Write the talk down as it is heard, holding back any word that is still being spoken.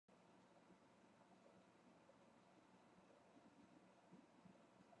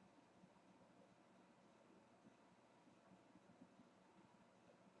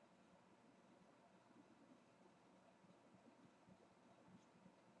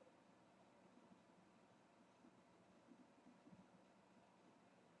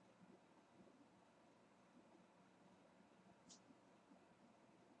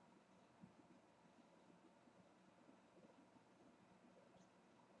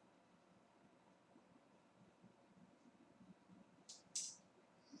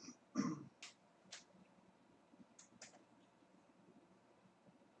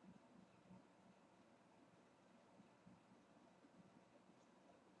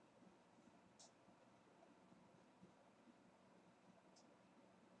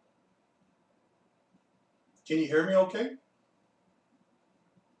Can you hear me okay?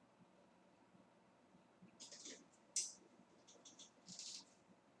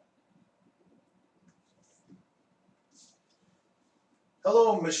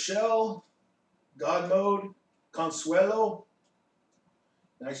 Hello, Michelle, God Mode, Consuelo.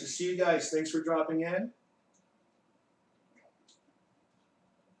 Nice to see you guys. Thanks for dropping in.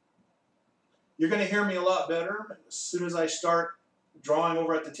 You're going to hear me a lot better as soon as I start drawing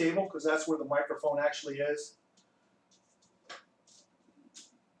over at the table, because that's where the microphone actually is.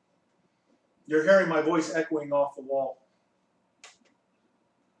 You're hearing my voice echoing off the wall.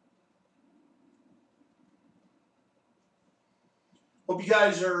 Hope you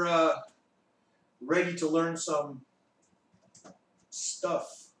guys are ready to learn some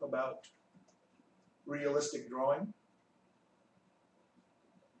stuff about realistic drawing.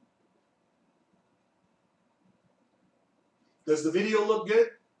 Does the video look good?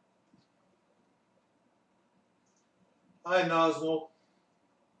 Hi, Nosmo.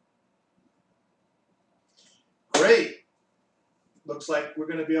 Great. Looks like we're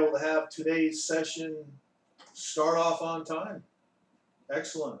going to be able to have today's session start off on time.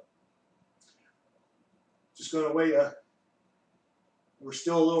 Excellent. Just going to wait we're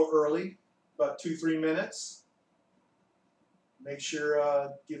still a little early, about 2-3 minutes. Make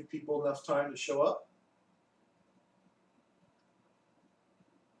sure give people enough time to show up.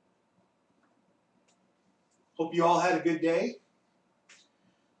 Hope you all had a good day.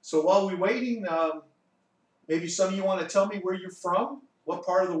 So while we're waiting, maybe some of you want to tell me where you're from, what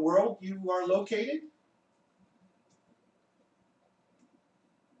part of the world you are located.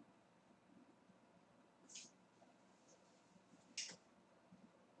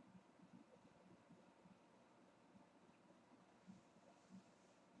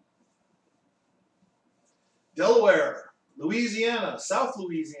 Delaware, Louisiana, South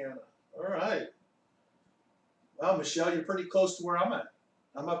Louisiana. All right. Wow, Michelle, you're pretty close to where I'm at.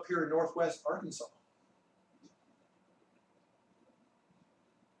 I'm up here in northwest Arkansas.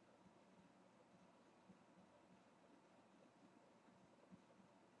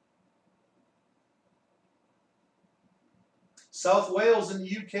 South Wales in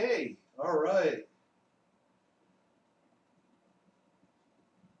the UK. All right.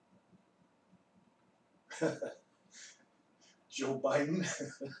 Joe Biden.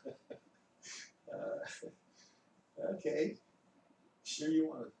 Okay. Sure you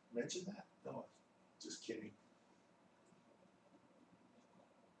want to mention that? No, just kidding.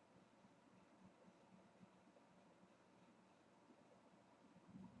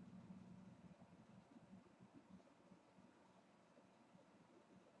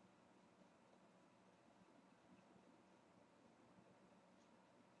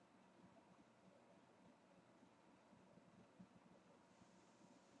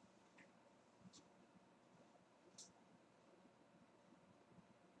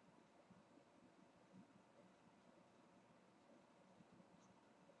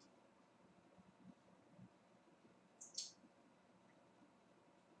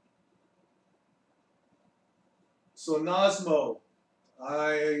 So Nosmo,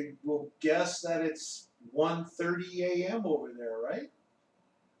 I will guess that it's 1:30 a.m. over there, right?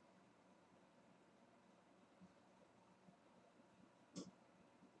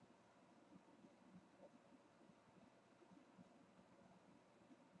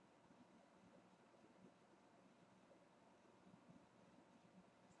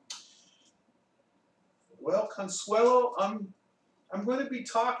 Well, Consuelo, I'm going to be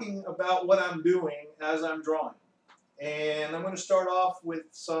talking about what I'm doing as I'm drawing. And I'm going to start off with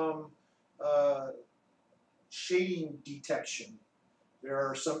some shading detection. There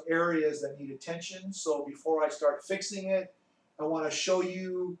are some areas that need attention, so before I start fixing it, I want to show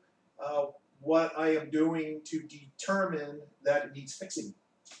you what I am doing to determine that it needs fixing.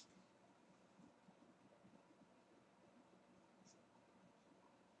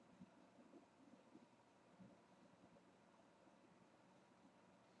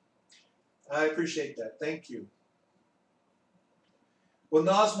 I appreciate that. Thank you. Well,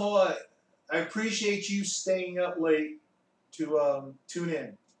 Nosmo, I appreciate you staying up late to tune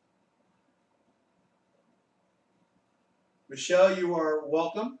in. Michelle, you are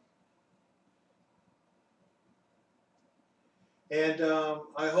welcome. And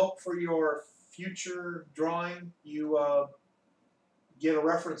I hope for your future drawing you get a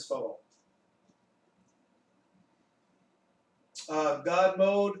reference photo. God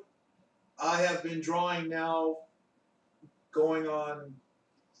Mode, I have been drawing now going on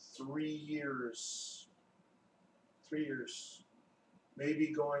 3 years. 3 years.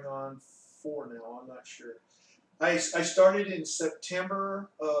 Maybe going on 4 now, I'm not sure. I started in September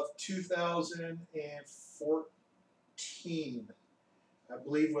of 2014, I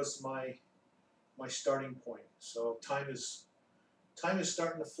believe was my starting point. So time is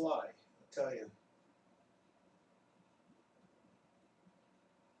starting to fly, I'll tell you.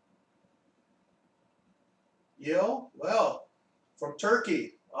 Yale, well, from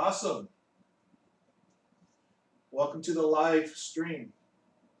Turkey, awesome. Welcome to the live stream.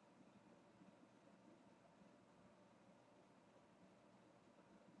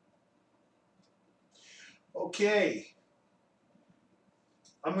 Okay,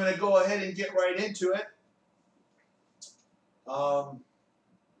 I'm going to go ahead and get right into it.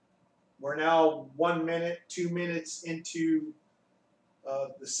 We're now 1 minute, 2 minutes into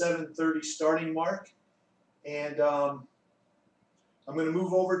the 7:30 starting mark, and I'm going to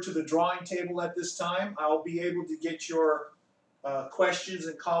move over to the drawing table at this time. I'll be able to get your questions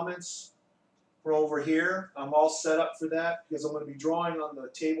and comments from over here. I'm all set up for that because I'm going to be drawing on the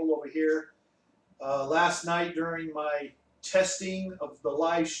table over here. Last night during my testing of the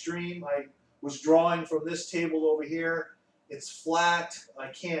live stream, I was drawing from this table over here. It's flat. I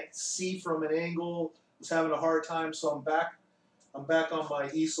can't see from an angle. I was having a hard time, so I'm back on my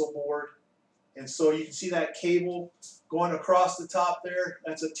easel board. And so you can see that cable going across the top there.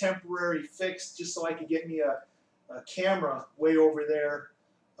 That's a temporary fix just so I can get me a camera way over there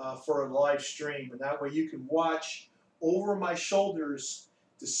for a live stream. And that way you can watch over my shoulders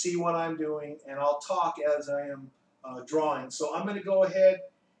to see what I'm doing, and I'll talk as I am drawing. So I'm going to go ahead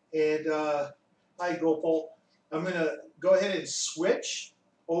and, hi Gopal, I'm going to go ahead and switch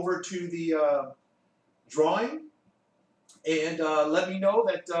over to the drawing, and let me know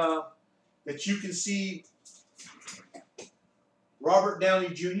that that you can see Robert Downey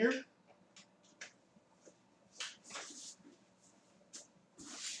Jr.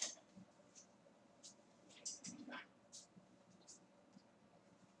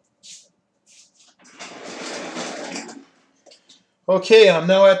 Okay, I'm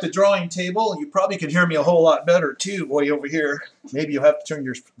now at the drawing table. You probably can hear me a whole lot better too, way over here. Maybe you'll have to turn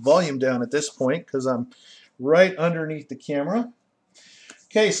your volume down at this point because I'm right underneath the camera.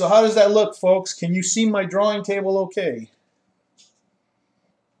 Okay, so how does that look, folks? Can you see my drawing table okay?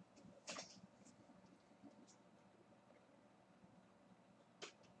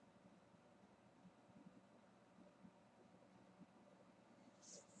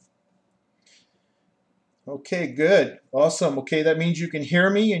 Okay, good. Awesome. Okay, that means you can hear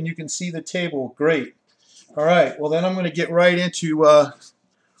me and you can see the table. Great. All right, well then I'm going to get right into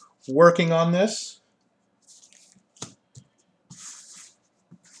working on this.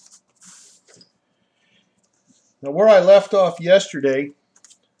 Now where I left off yesterday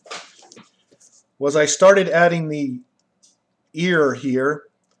was I started adding the ear here,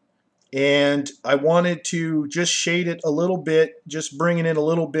 and I wanted to just shade it a little bit, just bring it in a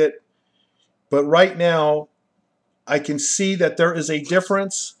little bit. But right now I can see that there is a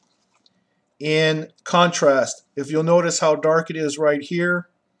difference in contrast. If you'll notice how dark it is right here,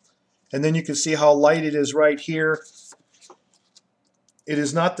 and then you can see how light it is right here. It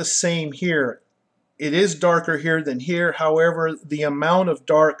is not the same here. It is darker here than here. However, the amount of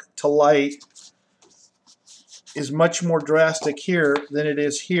dark to light is much more drastic here than it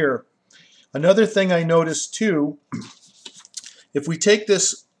is here. Another thing I noticed too, if we take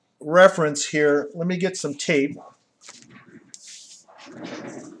this reference here, let me get some tape.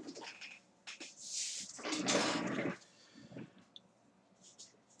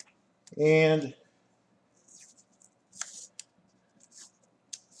 And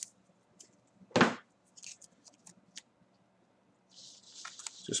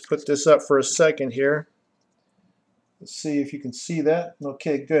just put this up for a second here. Let's see if you can see that.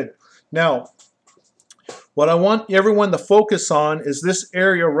 Okay, good. Now, what I want everyone to focus on is this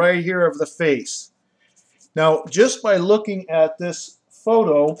area right here of the face. Now, just by looking at this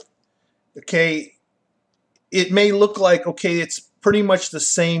photo, okay, it may look like, okay, it's pretty much the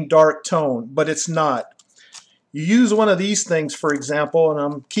same dark tone, but it's not. You use one of these things, for example, and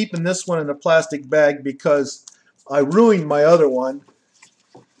I'm keeping this one in a plastic bag because I ruined my other one.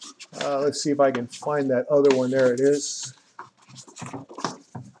 Let's see if I can find that other one. There it is.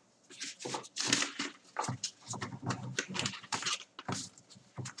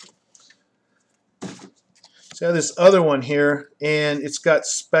 So I have this other one here, and it's got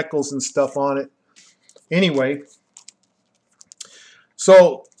speckles and stuff on it. Anyway,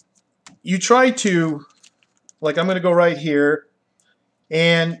 so you try to, like I'm going to go right here,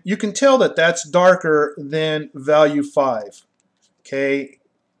 and you can tell that that's darker than value 5. Okay,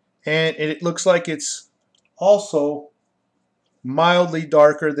 and it looks like it's also mildly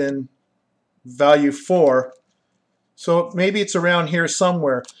darker than value 4. So maybe it's around here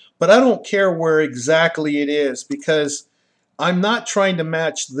somewhere, but I don't care where exactly it is because I'm not trying to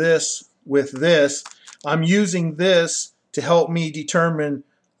match this with this. I'm using this to help me determine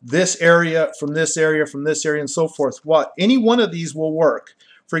this area from this area from this area and so forth. Any one of these will work.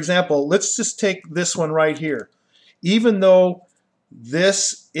 For example, let's just take this one right here. Even though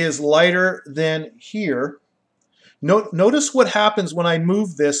this is lighter than here, notice what happens when I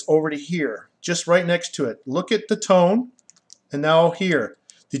move this over to here, just right next to it. Look at the tone, and now here.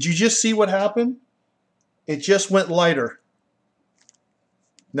 Did you just see what happened? It just went lighter.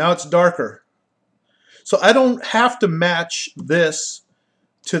 Now it's darker. So I don't have to match this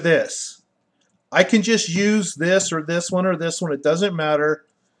to this. I can just use this or this one or this one, it doesn't matter,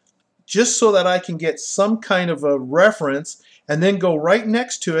 just so that I can get some kind of a reference and then go right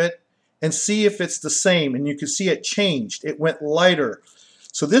next to it and see if it's the same. And you can see it changed. It went lighter.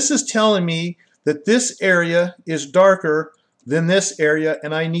 So this is telling me that this area is darker than this area,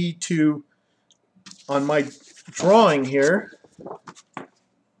 and I need to, on my drawing here,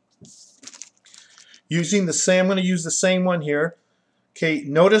 using the same, I'm going to use the same one here. Okay,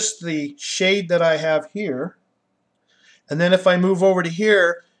 notice the shade that I have here. And then if I move over to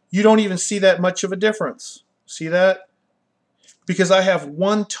here, you don't even see that much of a difference. See that? Because I have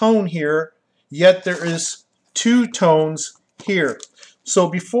one tone here, yet there is two tones here. So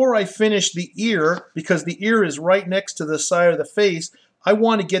before I finish the ear, because the ear is right next to the side of the face, I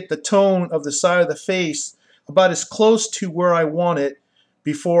want to get the tone of the side of the face about as close to where I want it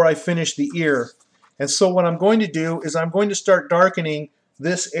before I finish the ear. And so what I'm going to do is I'm going to start darkening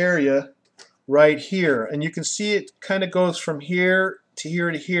this area right here. And you can see it kind of goes from here to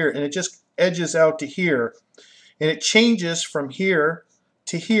here to here, and it just edges out to here. And it changes from here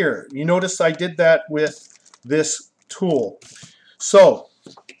to here. You notice I did that with this tool. So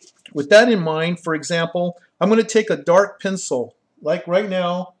with that in mind, for example, I'm going to take a dark pencil. Like right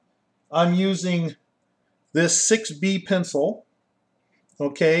now, I'm using this 6B pencil,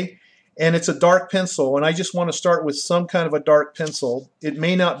 okay? And it's a dark pencil, and I just want to start with some kind of a dark pencil. It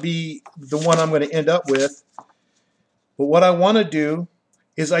may not be the one I'm going to end up with, but what I want to do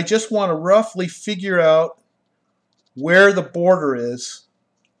is I just want to roughly figure out where the border is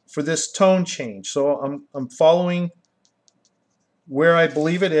for this tone change. So I'm following where I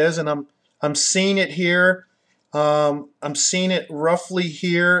believe it is, and I'm seeing it here. I'm seeing it roughly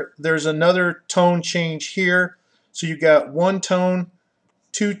here. There's another tone change here. So you got one tone,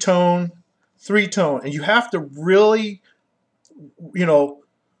 two tone, three tone, and you have to really, you know,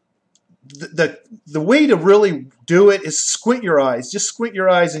 the way to really do it is squint your eyes. Just squint your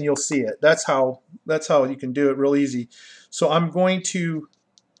eyes and you'll see it. That's how you can do it real easy. So I'm going to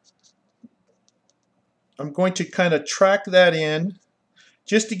kind of track that in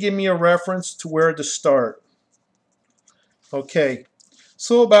just to give me a reference to where to start. Okay,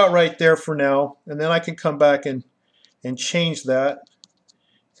 so about right there for now, and then I can come back and change that.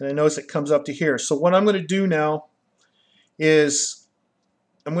 And I notice it comes up to here. So what I'm going to do now is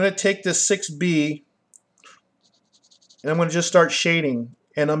I'm going to take this 6B and I'm going to just start shading.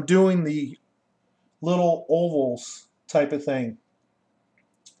 And I'm doing the little ovals type of thing.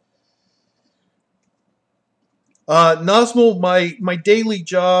 Nosmal, my daily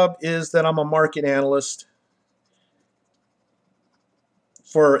job is that I'm a market analyst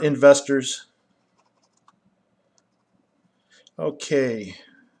for investors. Okay.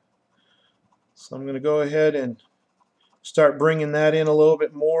 So I'm going to go ahead and start bringing that in a little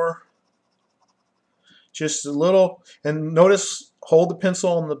bit more. Just a little. And notice, hold the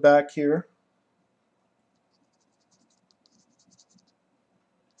pencil on the back here.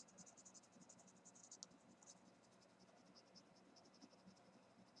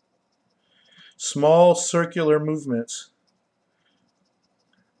 Small circular movements.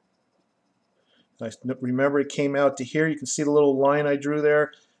 Remember, it came out to here. You can see the little line I drew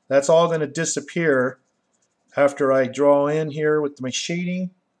there. That's all going to disappear after I draw in here with my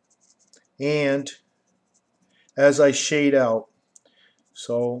shading and as I shade out.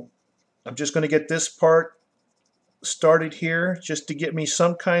 So I'm just going to get this part started here just to get me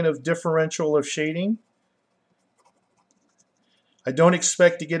some kind of differential of shading. I don't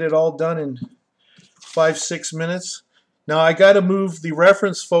expect to get it all done in 5-6 minutes. Now I got to move the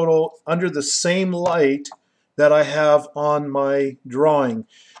reference photo under the same light that I have on my drawing.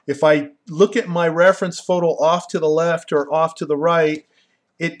 If I look at my reference photo off to the left or off to the right,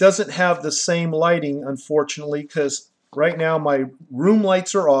 it doesn't have the same lighting, unfortunately, because right now my room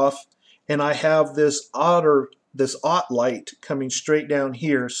lights are off and I have this aught light coming straight down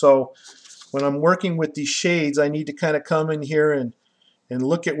here. So when I'm working with these shades, I need to kind of come in here and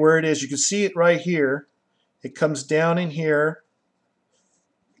look at where it is. You can see it right here. It comes down in here,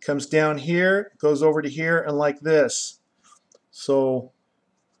 it comes down here, goes over to here, and like this. So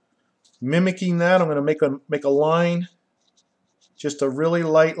mimicking that, I'm going to make a line, just a really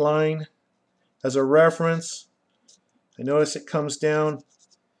light line as a reference. I notice it comes down,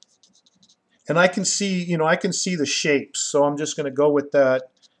 and I can see, you know, I can see the shapes, so I'm just going to go with that.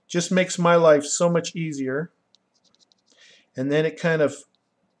 Just makes my life so much easier. And then it kind of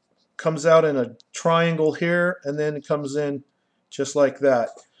comes out in a triangle here, and then it comes in just like that.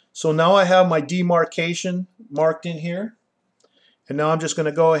 So now I have my demarcation marked in here, and now I'm just going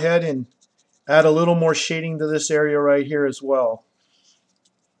to go ahead and add a little more shading to this area right here as well.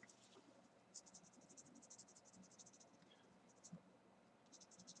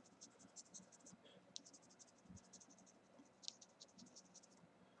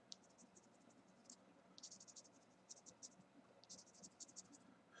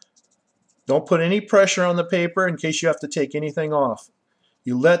 Don't put any pressure on the paper in case you have to take anything off.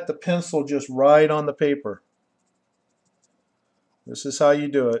 You let the pencil just ride on the paper. This is how you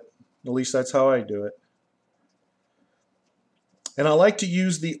do it. At least that's how I do it. And I like to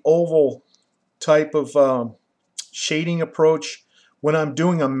use the oval type of shading approach when I'm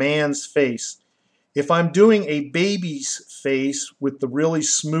doing a man's face. If I'm doing a baby's face with the really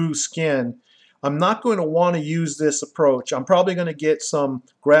smooth skin, I'm not going to want to use this approach. I'm probably going to get some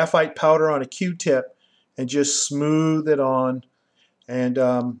graphite powder on a Q-tip and just smooth it on, and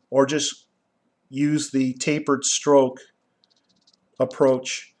or just use the tapered stroke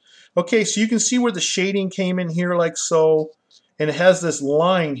approach. Okay, so you can see where the shading came in here like so, and it has this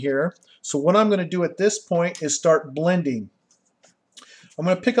line here. So what I'm going to do at this point is start blending. I'm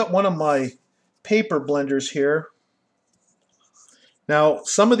going to pick up one of my paper blenders here. Now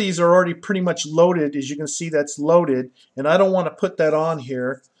some of these are already pretty much loaded. As you can see, that's loaded, and I don't want to put that on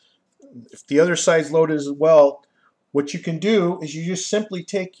here. If the other side's loaded as well, what you can do is you just simply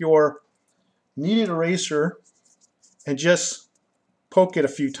take your kneaded eraser and just poke it a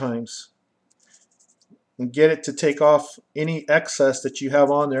few times and get it to take off any excess that you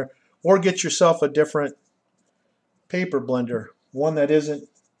have on there, or get yourself a different paper blender, one that isn't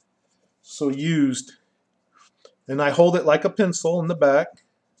so used. And I hold it like a pencil in the back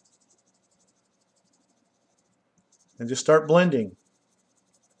and just start blending.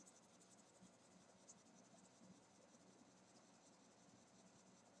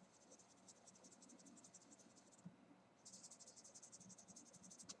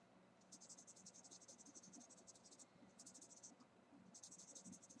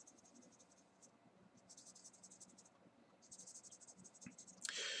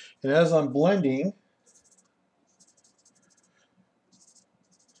 And as I'm blending,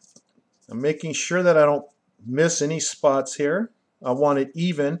 I'm making sure that I don't miss any spots here. I want it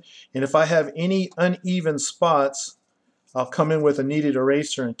even, and if I have any uneven spots, I'll come in with a kneaded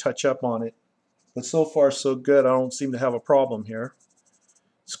eraser and touch up on it. But so far so good. I don't seem to have a problem here.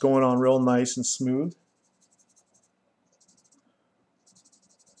 It's going on real nice and smooth.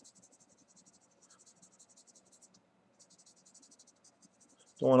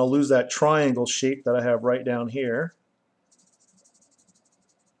 Don't want to lose that triangle shape that I have right down here.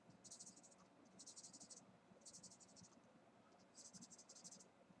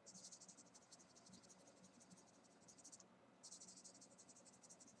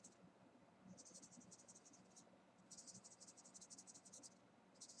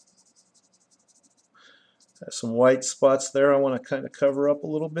 Got some white spots there I want to kind of cover up a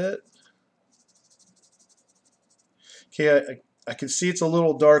little bit. Okay, I can see it's a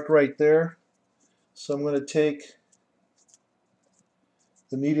little dark right there. So I'm going to take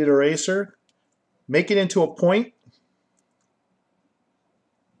the kneaded eraser, make it into a point,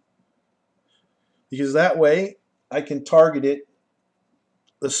 because that way I can target it,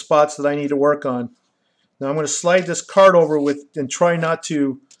 the spots that I need to work on. Now I'm going to slide this card over with and try not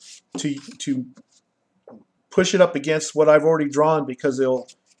to push it up against what I've already drawn, because it'll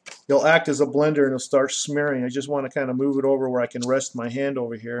act as a blender and it'll start smearing. I just want to kind of move it over where I can rest my hand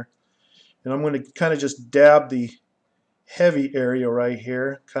over here. And I'm going to kind of just dab the heavy area right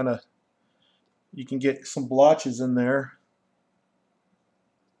here. Kind of, you can get some blotches in there.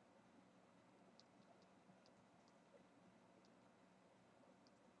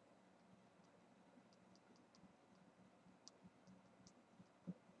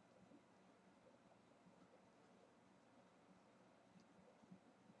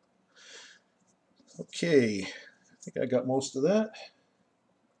 Okay, I think I got most of that.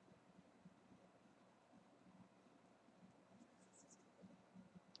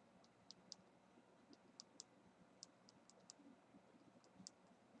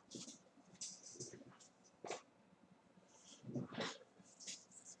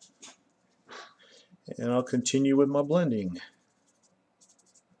 And I'll continue with my blending.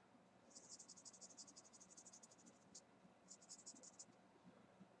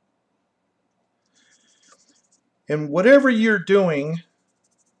 And whatever you're doing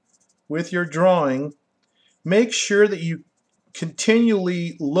with your drawing, make sure that you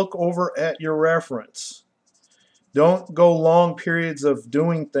continually look over at your reference. Don't go long periods of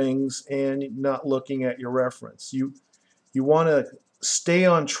doing things and not looking at your reference. You want to stay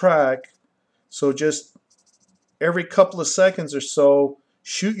on track, so just every couple of seconds or so,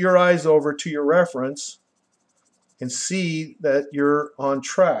 shoot your eyes over to your reference and see that you're on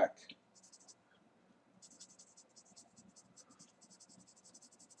track.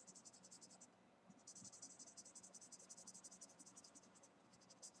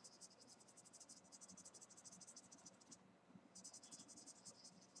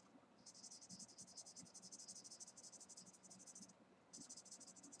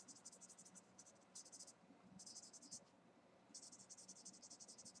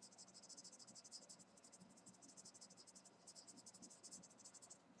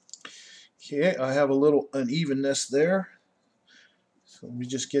 Okay, I have a little unevenness there. So let me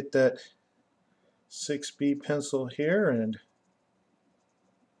just get that 6B pencil here and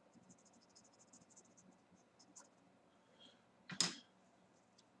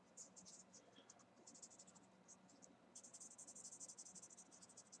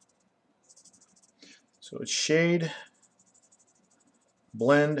so it's shade,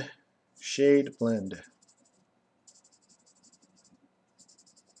 blend, shade, blend.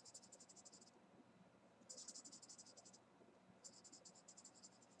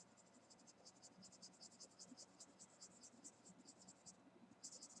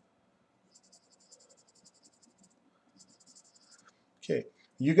 Okay,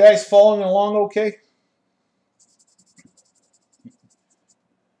 you guys following along okay?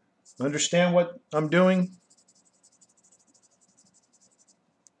 Understand what I'm doing?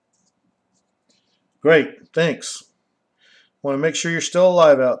 Great, thanks. Want to make sure you're still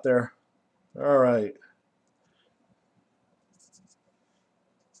alive out there. All right.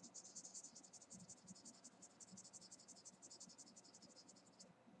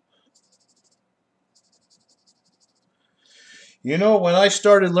 You know, when I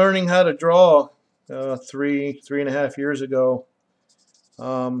started learning how to draw 3.5 years ago,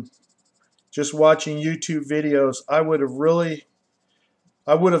 just watching YouTube videos, I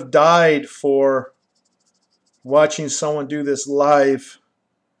would have died for watching someone do this live,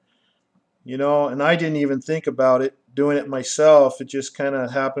 you know, and I didn't even think about it, doing it myself. It just kind of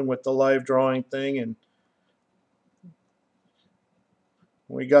happened with the live drawing thing, and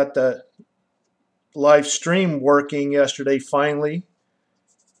we got the live stream working yesterday finally,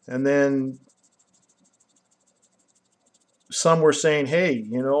 and then some were saying, hey,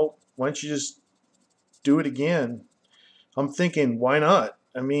 you know, why don't you just do it again? I'm thinking, why not?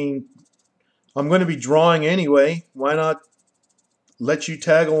 I mean, I'm going to be drawing anyway. Why not let you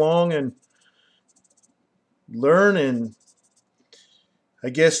tag along and learn? And I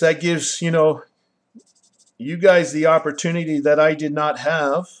guess that gives, you know, you guys the opportunity that I did not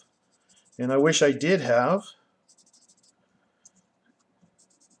have, and I wish I did have.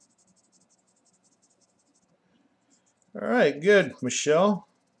 All right, good, Michelle.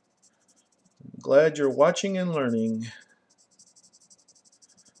 I'm glad you're watching and learning.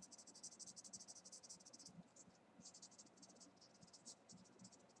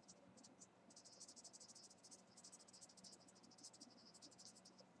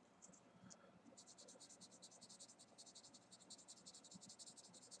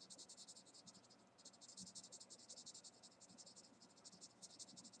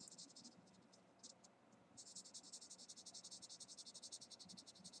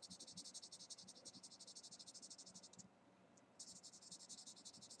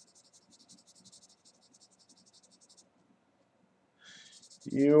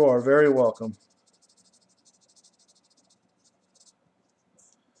 You are very welcome.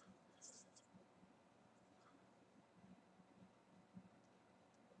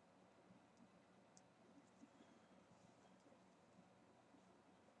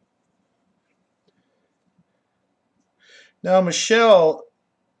 Now, Michelle,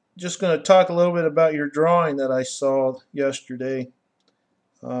 just going to talk a little bit about your drawing that I saw yesterday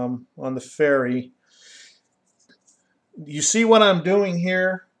on the ferry. You see what I'm doing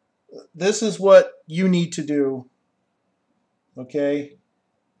here? This is what you need to do, okay?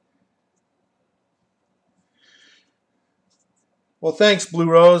 Well, thanks, Blue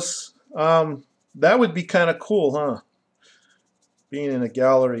Rose. That would be kind of cool, huh? Being in a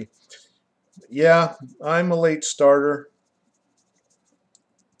gallery. Yeah, I'm a late starter.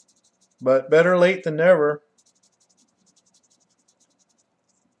 but better late than never.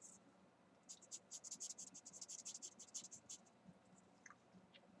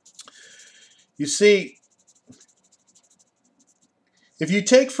 You see, if you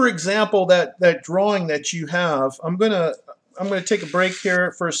take, for example, that drawing that you have, I'm gonna take a break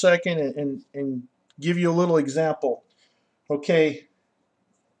here for a second and give you a little example. Okay.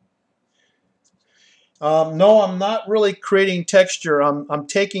 No, I'm not really creating texture. I'm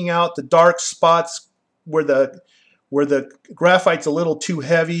taking out the dark spots where the graphite's a little too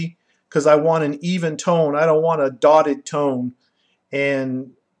heavy because I want an even tone. I don't want a dotted tone.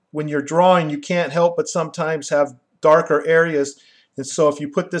 And when you're drawing, you can't help but sometimes have darker areas. And so if you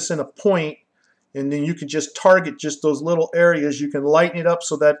put this in a point, and then you can just target just those little areas, you can lighten it up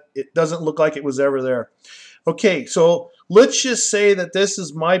so that it doesn't look like it was ever there. Okay, so let's just say that this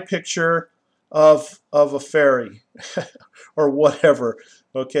is my picture of a fairy or whatever.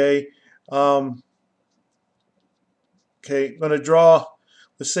 Okay, okay, I'm going to draw.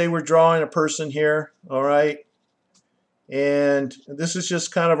 Let's say we're drawing a person here. All right, and this is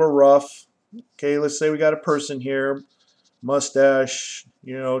just kind of a rough. Okay, let's say we got a person here, mustache,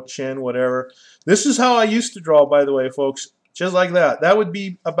 you know, chin, whatever. This is how I used to draw, by the way, folks. Just like that. That would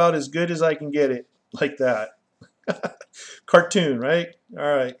be about as good as I can get it, like that. Cartoon, right?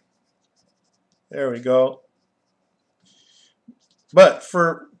 All right. There we go. But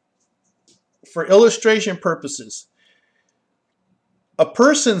for illustration purposes, a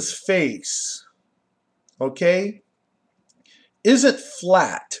person's face, okay, isn't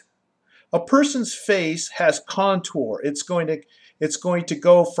flat. A person's face has contour. It's going to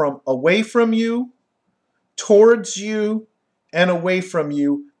go from away from you, towards you, and away from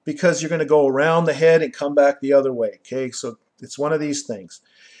you, because you're going to go around the head and come back the other way. Okay, so it's one of these things.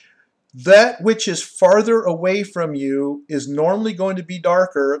 That which is farther away from you is normally going to be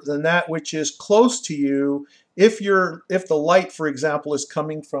darker than that which is close to you if the light, for example, is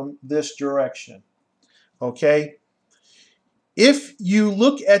coming from this direction. Okay? If you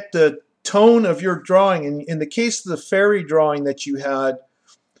look at the tone of your drawing, in the case of the fairy drawing that you had,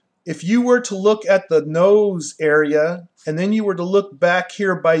 if you were to look at the nose area and then you were to look back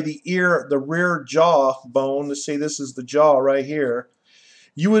here by the ear, the rear jaw bone, let's say this is the jaw right here,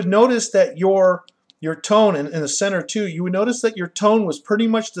 you would notice that your tone, and in the center too, you would notice that your tone was pretty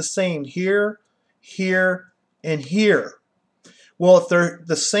much the same here, here, and here. Well, if they're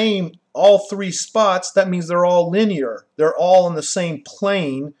the same, all three spots, that means they're all linear. They're all in the same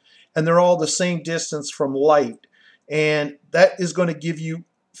plane, and they're all the same distance from light. And that is going to give you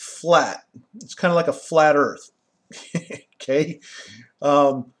flat. It's kind of like a flat earth. Okay?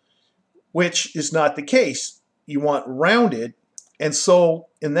 Which is not the case. You want rounded. And so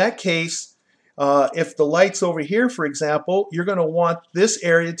in that case, if the light's over here, for example, you're going to want this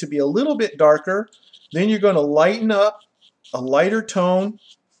area to be a little bit darker. Then you're going to lighten up a lighter tone.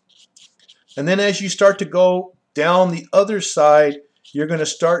 And then as you start to go down the other side, you're going to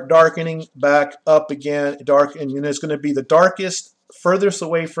start darkening back up again, and it's going to be the darkest furthest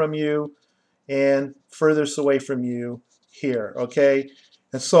away from you and furthest away from you here, okay?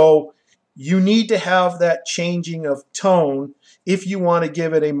 And so you need to have that changing of tone if you want to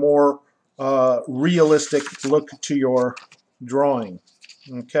give it a more realistic look to your drawing,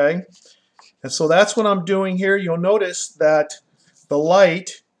 okay? And so that's what I'm doing here. You'll notice that the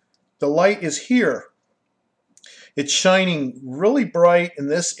light is here. It's shining really bright in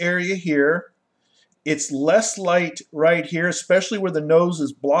this area here. It's less light right here, especially where the nose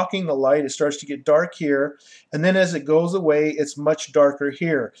is blocking the light. It starts to get dark here. And then as it goes away, it's much darker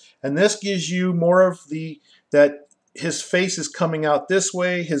here. And this gives you more of that his face is coming out this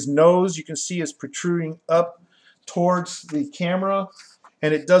way. His nose, you can see, is protruding up towards the camera.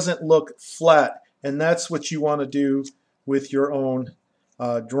 And it doesn't look flat. And that's what you want to do with your own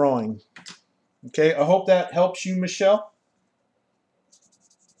drawing. Okay, I hope that helps you, Michelle.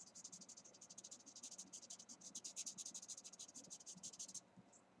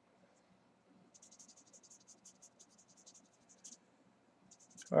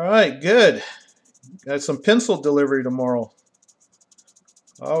 All right, good. Got some pencil delivery tomorrow.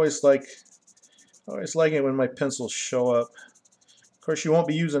 I always like it when my pencils show up. Of course, you won't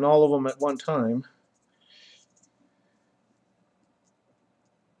be using all of them at one time.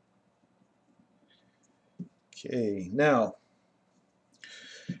 Okay, now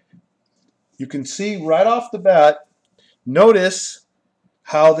you can see right off the bat, notice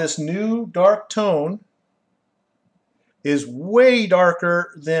how this new dark tone is way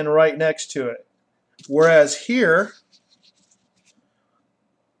darker than right next to it. Whereas here,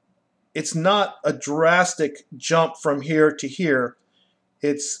 it's not a drastic jump from here to here.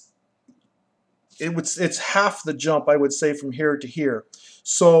 It's it's half the jump, I would say, from here to here.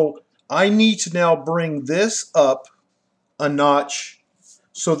 So I need to now bring this up a notch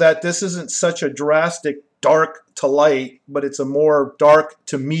so that this isn't such a drastic dark to light, but it's a more dark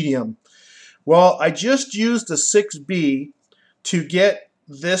to medium. Well, I just used the 6B to get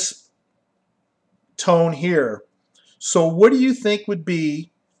this tone here. So what do you think would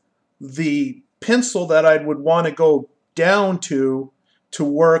be the pencil that I would want to go down to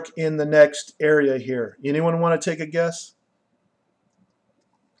work in the next area here? Anyone want to take a guess?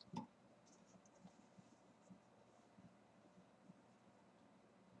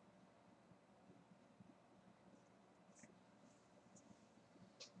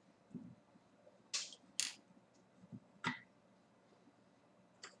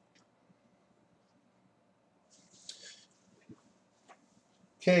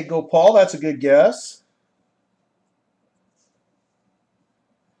 Okay, go Paul, that's a good guess.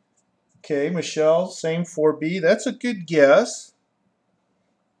 Okay, Michelle, same 4B, that's a good guess.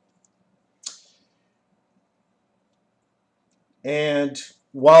 And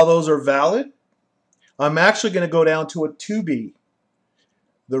while those are valid, I'm actually going to go down to a 2B.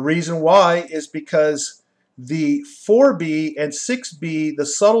 The reason why is because the 4B and 6B, the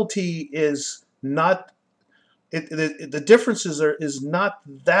subtlety is not, the differences is not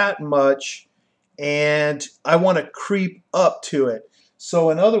that much, and I want to creep up to it. So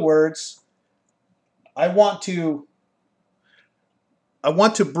in other words, I want to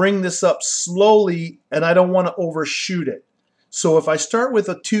bring this up slowly, and I don't want to overshoot it. So if I start with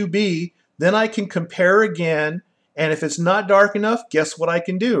a 2B, then I can compare again, and if it's not dark enough, guess what I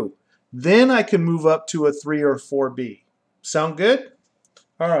can do? Then I can move up to a 3 or 4B. Sound good?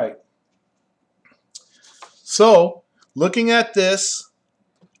 All right. So looking at this,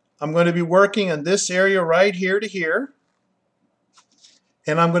 I'm going to be working on this area right here to here,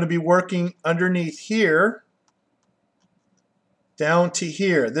 and I'm going to be working underneath here down to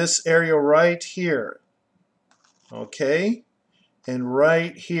here, this area right here. Okay? And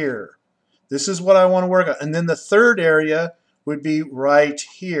right here. This is what I want to work on. And then the third area would be right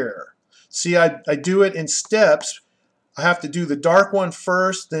here. See, I do it in steps. I have to do the dark one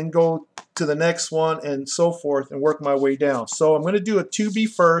first, then go to the next one, and so forth, and work my way down. So I'm going to do a 2B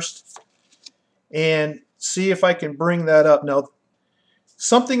first and see if I can bring that up. Now,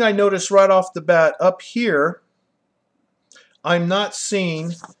 something I noticed right off the bat up here, I'm not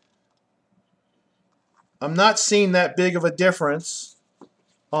seeing that big of a difference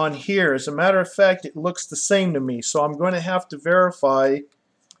on here. As a matter of fact, it looks the same to me. So I'm going to have to verify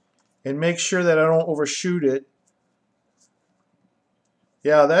and make sure that I don't overshoot it.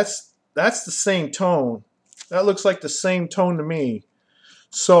 Yeah, that's the same tone. That looks like the same tone to me.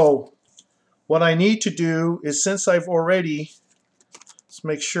 So what I need to do is, since I've already, let's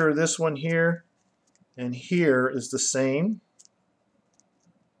make sure this one here and here is the same.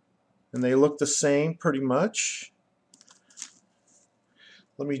 And they look the same pretty much.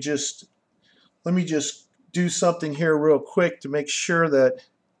 Let me just do something here real quick to make sure that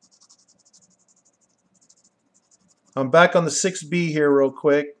I'm back on the 6B here real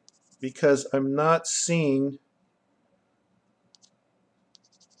quick, because I'm not seeing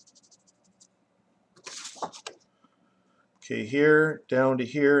okay, here down to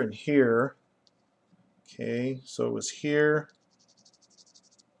here and here. Okay, so it was here.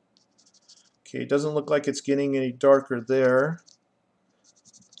 Okay, it doesn't look like it's getting any darker there.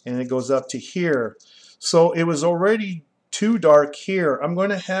 And it goes up to here. So it was already too dark here. I'm going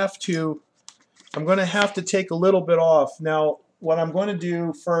to have to take a little bit off. Now, what I'm going to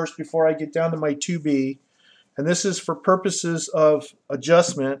do first, before I get down to my 2B, and this is for purposes of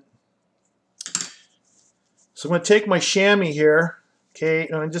adjustment. So I'm going to take my chamois here, okay,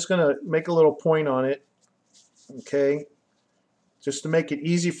 and I'm just going to make a little point on it, okay, just to make it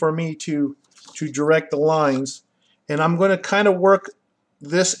easy for me to direct the lines. And I'm going to kind of work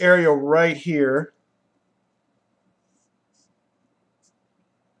this area right here.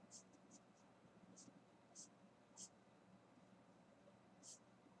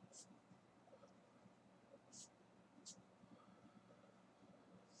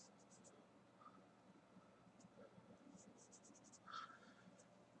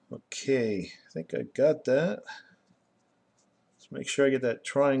 Okay, I think I got that. Let's make sure I get that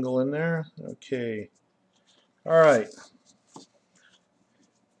triangle in there. Okay. All right.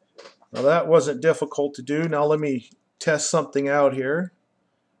 Now that wasn't difficult to do. Now let me test something out here.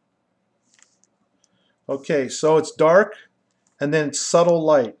 Okay, so it's dark and then subtle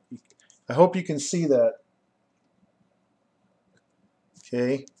light. I hope you can see that.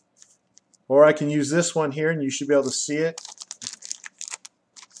 Okay. Or I can use this one here and you should be able to see it.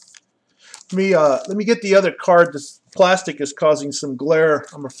 Let me get the other card. This plastic is causing some glare.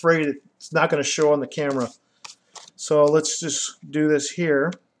 I'm afraid it's not going to show on the camera. So let's just do this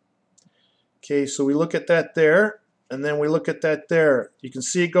here. Okay, so we look at that there, and then we look at that there. You can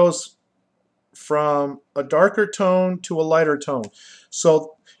see it goes from a darker tone to a lighter tone.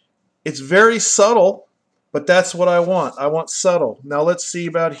 So it's very subtle, but that's what I want. I want subtle. Now let's see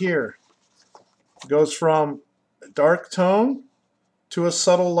about here. It goes from a dark tone to a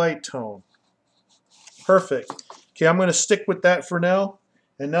subtle light tone. Perfect. Okay, I'm going to stick with that for now.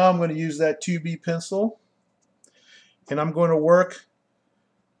 And now I'm going to use that 2B pencil. And I'm going to work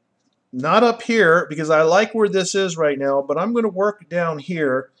not up here because I like where this is right now, but I'm going to work down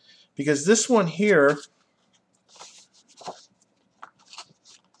here because this one here,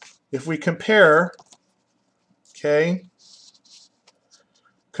 if we compare, okay,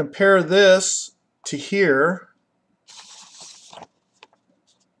 compare this to here,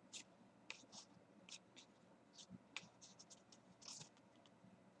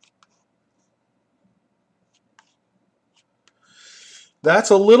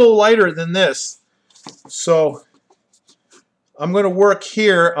 that's a little lighter than this. So I'm going to work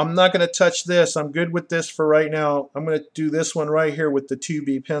here. I'm not going to touch this. I'm good with this for right now. I'm going to do this one right here with the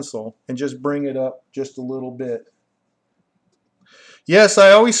 2B pencil and just bring it up just a little bit. Yes,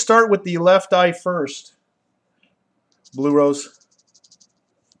 I always start with the left eye first. Blue Rose.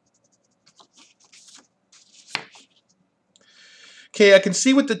 Okay, I can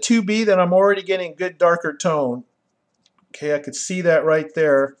see with the 2B that I'm already getting good darker tone. Okay, I could see that right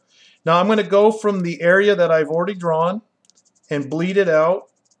there. Now I'm going to go from the area that I've already drawn and bleed it out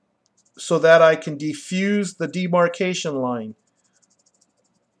so that I can diffuse the demarcation line.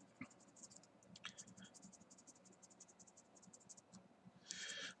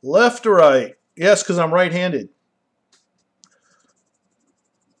 Left or right? Yes, because I'm right-handed.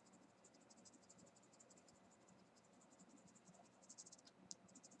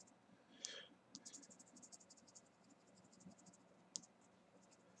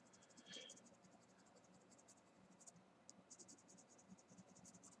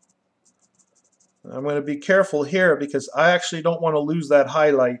 I'm going to be careful here because I actually don't want to lose that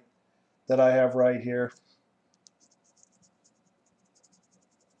highlight that I have right here.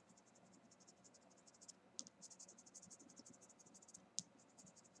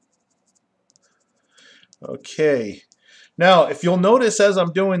 Okay. Now, if you'll notice as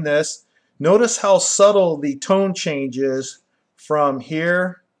I'm doing this, notice how subtle the tone change is from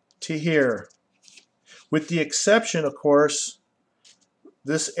here to here. With the exception, of course,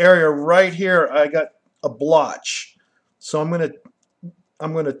 this area right here, I got a blotch. So I'm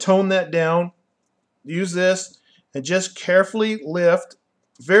going to tone that down, use this, and just carefully lift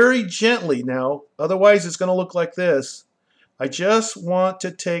very gently now. Otherwise, it's going to look like this. I just want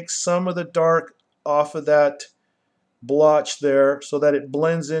to take some of the dark off of that blotch there so that it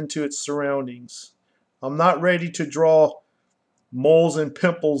blends into its surroundings. I'm not ready to draw moles and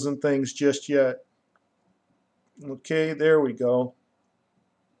pimples and things just yet. Okay, there we go.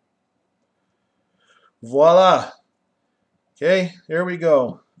 Voila. Okay, there we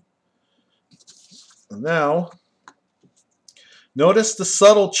go. Now, notice the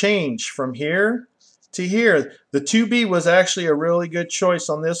subtle change from here to here. The 2B was actually a really good choice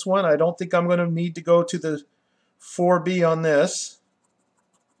on this one. I don't think I'm going to need to go to the 4B on this.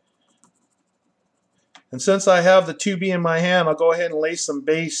 And since I have the 2B in my hand, I'll go ahead and lay some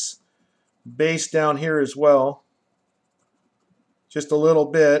base down here as well. Just a little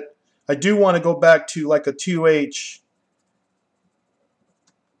bit. I do want to go back to like a 2H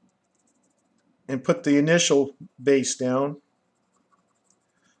and put the initial base down.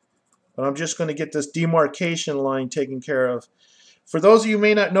 But I'm just going to get this demarcation line taken care of. For those of you who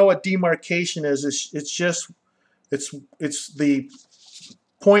may not know what demarcation is, it's the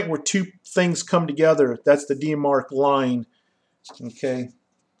point where two things come together. That's the demarc line. Okay.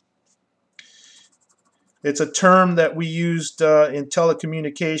 It's a term that we used in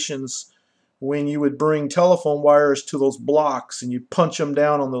telecommunications when you would bring telephone wires to those blocks and you punch them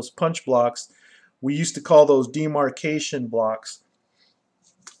down on those punch blocks. We used to call those demarcation blocks.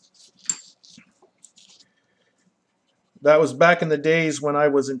 That was back in the days when I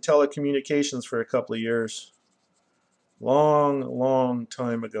was in telecommunications for a couple of years. Long, long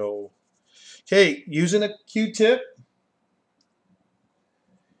time ago. Okay, using a Q-tip.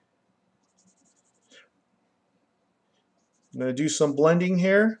 I'm going to do some blending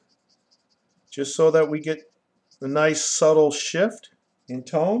here just so that we get a nice subtle shift in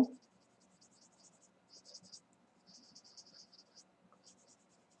tone.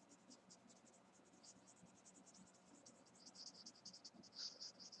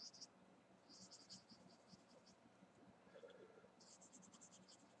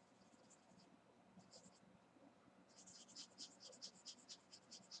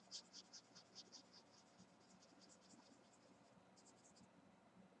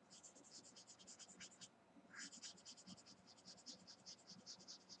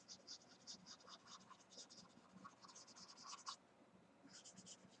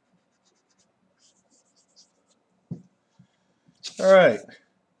 All right.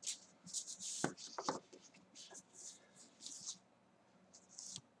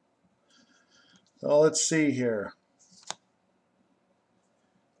 Well, let's see here.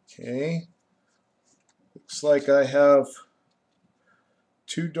 Okay. Looks like I have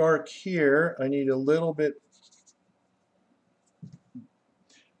too dark here. I need a little bit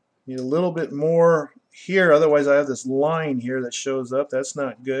more here. Otherwise, I have this line here that shows up. That's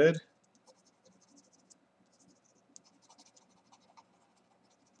not good.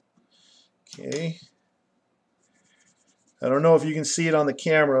 Okay. I don't know if you can see it on the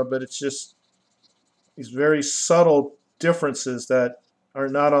camera, but it's just these very subtle differences that are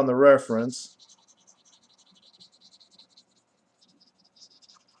not on the reference.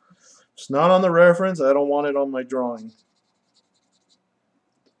 It's not on the reference. I don't want it on my drawing.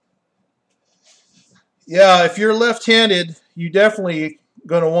 Yeah, if you're left-handed, you definitely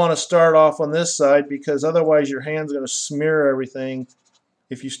going to want to start off on this side, because otherwise your hand's going to smear everything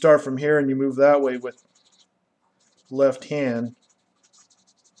if you start from here and you move that way with left hand.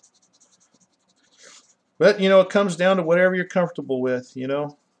 But, you know, it comes down to whatever you're comfortable with, you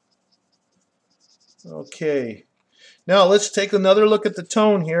know. Okay. Now let's take another look at the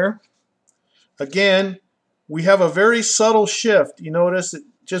tone here. Again, we have a very subtle shift. You notice it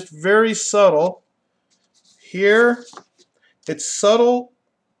just very subtle. Here, it's subtle,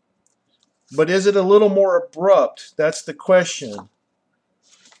 but is it a little more abrupt? That's the question.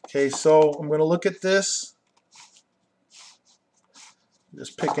 Okay, so I'm going to look at this.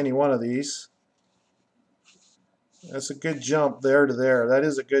 Just pick any one of these. That's a good jump there to there. That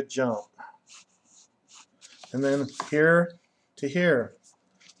is a good jump. And then here to here.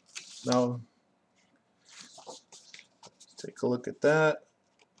 Now, take a look at that.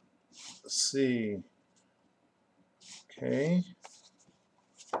 Let's see. Okay.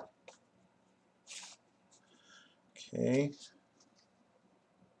 Okay.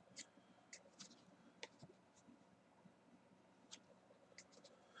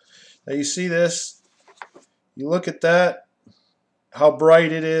 Now you see this. You look at that, how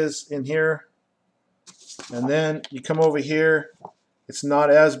bright it is in here. And then you come over here, it's not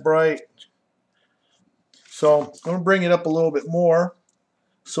as bright. So I'm going to bring it up a little bit more.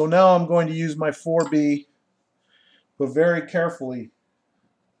 So now I'm going to use my 4B, but very carefully.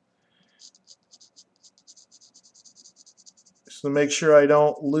 Just to make sure I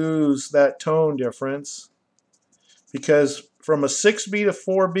don't lose that tone difference. Because from a 6B to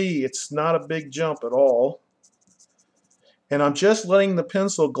 4B, it's not a big jump at all. And I'm just letting the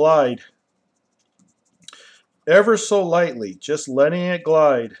pencil glide ever so lightly, just letting it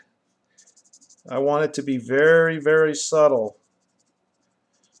glide. I want it to be very, very subtle.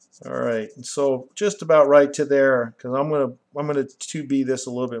 All right, and so just about right to there, because I'm gonna 2B this a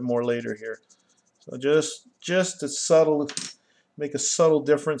little bit more later here. So just a subtle, make a subtle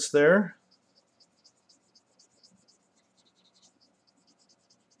difference there.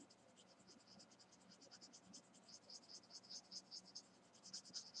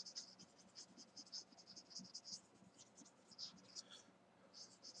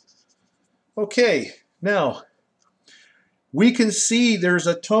 Okay, now we can see there's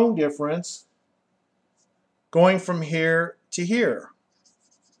a tone difference going from here to here.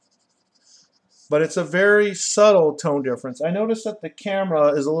 But it's a very subtle tone difference. I noticed that the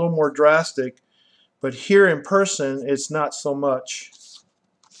camera is a little more drastic, but here in person it's not so much.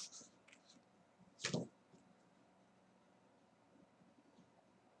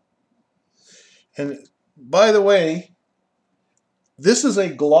 And by the way, this is a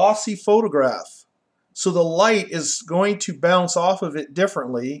glossy photograph. So the light is going to bounce off of it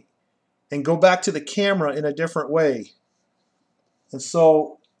differently and go back to the camera in a different way. And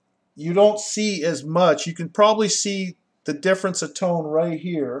so you don't see as much. You can probably see the difference of tone right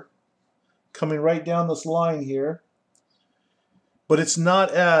here, coming right down this line here. But it's not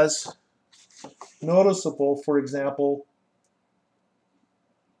as noticeable, for example,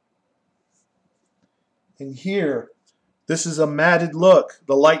 in here. This is a matted look.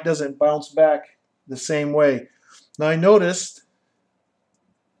 The light doesn't bounce back the same way. Now I noticed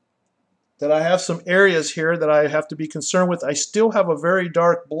that I have some areas here that I have to be concerned with. I still have a very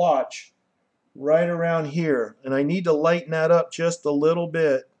dark blotch right around here, and I need to lighten that up just a little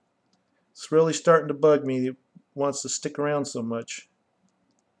bit. It's really starting to bug me. It wants to stick around so much.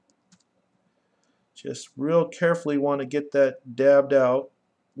 Just real carefully want to get that dabbed out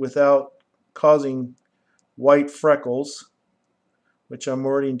without causing white freckles, which I'm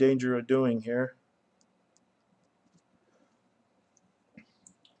already in danger of doing here.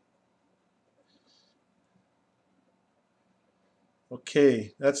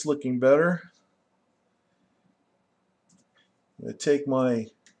 Okay, that's looking better. I'm going to take my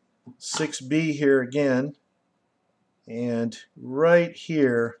 6B here again, and right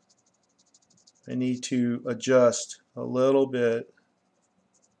here I need to adjust a little bit.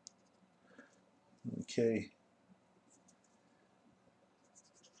 Okay.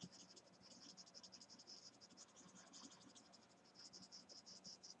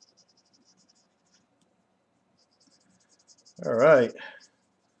 All right.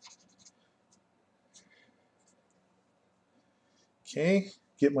 Okay,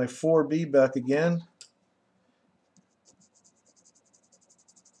 get my 4B back again.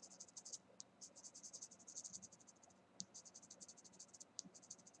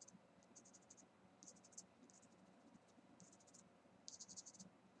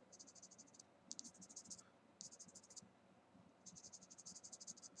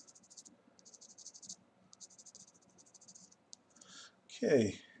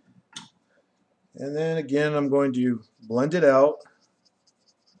 Okay, and then again I'm going to blend it out.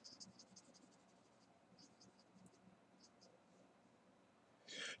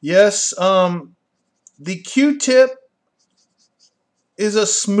 Yes, the Q-tip is a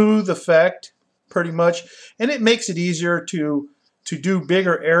smooth effect, pretty much, and it makes it easier to do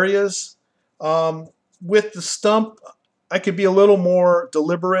bigger areas. With the stump, I could be a little more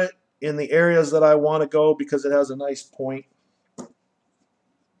deliberate in the areas that I want to go because it has a nice point.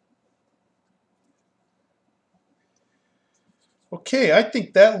 Okay, I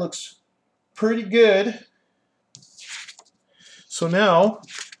think that looks pretty good. So now,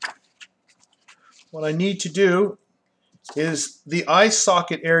 what I need to do is the eye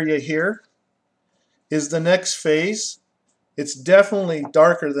socket area here is the next phase. It's definitely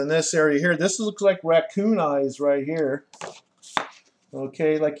darker than this area here. This looks like raccoon eyes right here.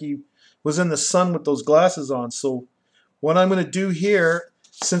 Okay, like he was in the sun with those glasses on. So what I'm going to do here,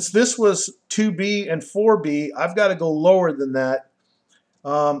 since this was 2B and 4B, I've got to go lower than that.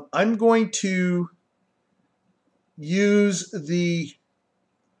 I'm going to use the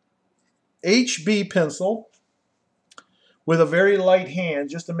HB pencil with a very light hand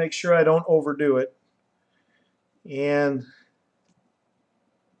just to make sure I don't overdo it. And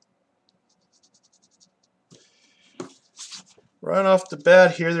right off the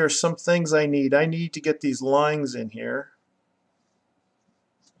bat here, there are some things I need. I need to get these lines in here.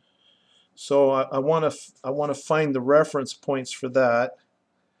 So I want to find the reference points for that.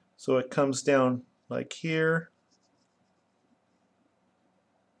 So it comes down like here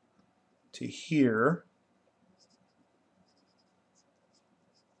to here.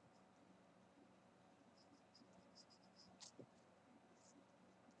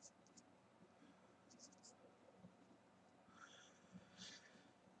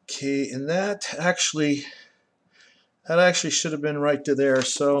 Okay, and that actually should have been right to there.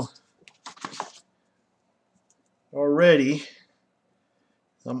 So already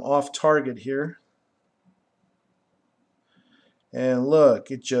I'm off target here. And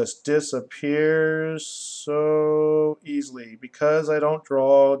look, it just disappears so easily because I don't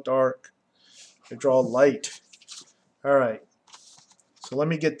draw dark. I draw light. All right. So let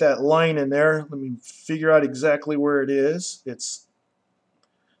me get that line in there. Let me figure out exactly where it is.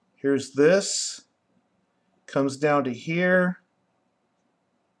 Here's this. Comes down to here.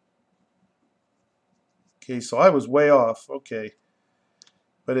 Okay, so I was way off. Okay.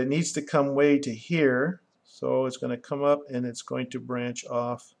 But it needs to come way to here. So it's going to come up and it's going to branch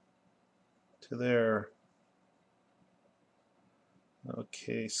off to there.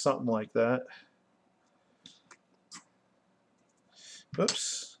 Okay, something like that.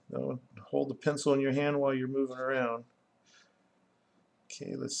 Oops. No, hold the pencil in your hand while you're moving around.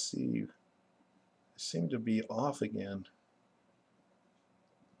 Okay, let's see. I seem to be off again.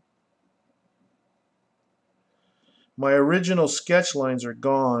 My original sketch lines are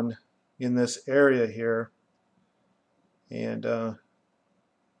gone in this area here. And now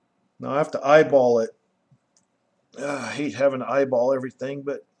I have to eyeball it. I hate having to eyeball everything,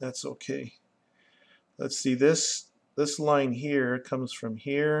 but that's okay. Let's see, this line here comes from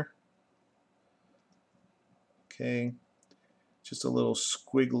here. Okay, just a little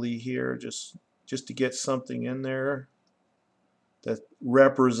squiggly here, just to get something in there that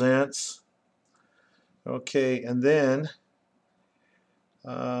represents. Okay, and then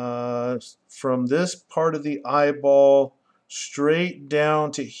from this part of the eyeball straight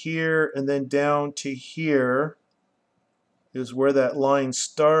down to here and then down to here is where that line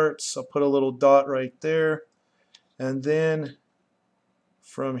starts. I'll put a little dot right there, and then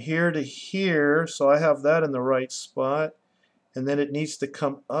from here to here, so I have that in the right spot, and then it needs to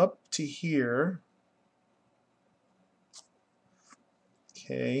come up to here.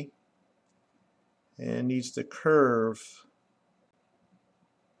 Okay, and needs to curve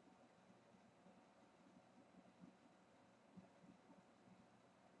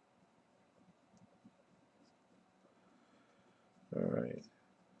right.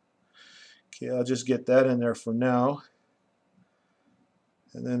 Okay, I'll just get that in there for now.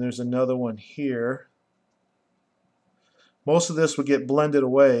 And then there's another one here. Most of this will get blended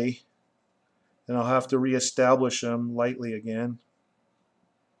away, and I'll have to reestablish them lightly again.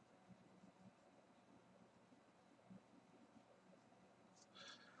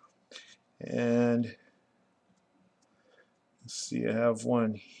 And let's see, I have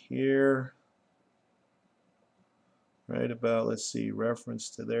one here. Right about, let's see, reference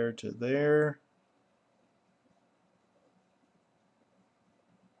to there to there.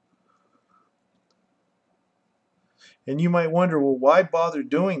 And you might wonder, well, why bother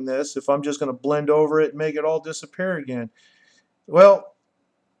doing this if I'm just going to blend over it and make it all disappear again? Well,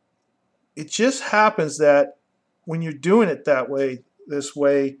 it just happens that when you're doing it that way, this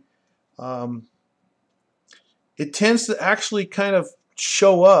way, it tends to actually kind of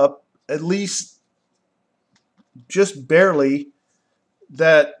show up, at least just barely,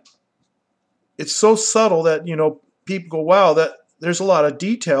 that it's so subtle that, you know, people go, wow, that there's a lot of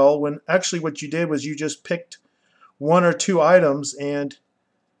detail, when actually what you did was you just picked one or two items and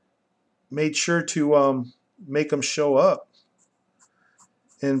made sure to make them show up.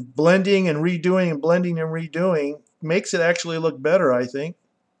 And blending and redoing and blending and redoing makes it actually look better, I think.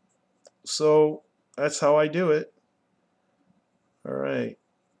 So that's how I do it. All right.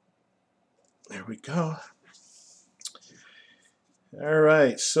 There we go. All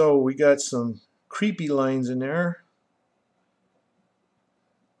right, so we got some creepy lines in there.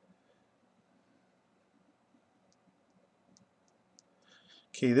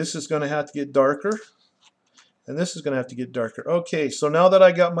 Okay, this is going to have to get darker, and this is going to have to get darker. Okay, so now that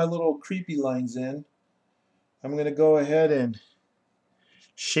I got my little creepy lines in, I'm going to go ahead and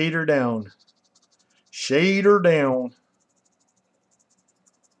shade her down. Shade her down.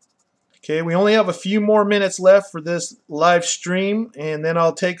 Okay, we only have a few more minutes left for this live stream, and then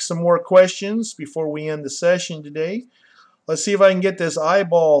I'll take some more questions before we end the session today. Let's see if I can get this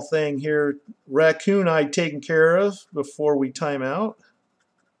eyeball thing here, raccoon eye, taken care of before we time out.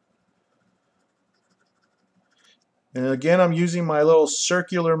 And again, I'm using my little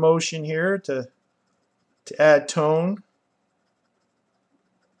circular motion here to add tone.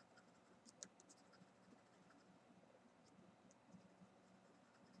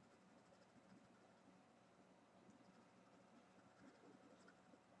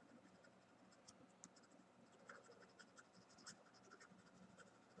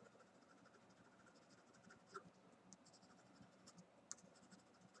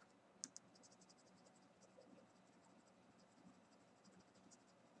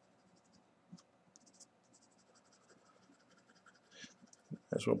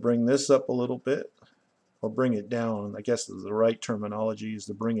 As we'll bring this up a little bit, or bring it down. I guess the right terminology is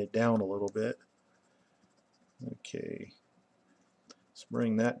to bring it down a little bit. Okay, let's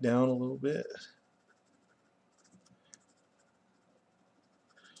bring that down a little bit.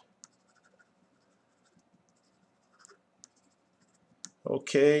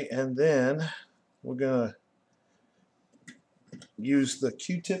 Okay, and then we're gonna use the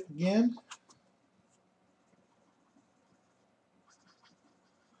Q-tip again.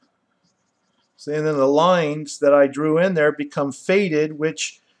 So, and then the lines that I drew in there become faded,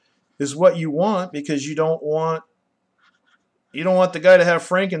 which is what you want, because you don't want the guy to have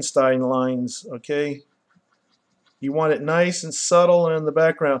Frankenstein lines, okay? You want it nice and subtle and in the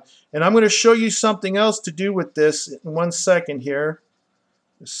background. And I'm going to show you something else to do with this in 1 second here.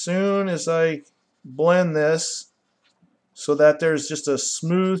 As soon as I blend this so that there's just a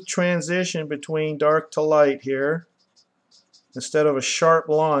smooth transition between dark to light here, instead of a sharp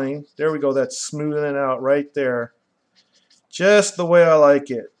line. There we go, that's smoothing it out right there. Just the way I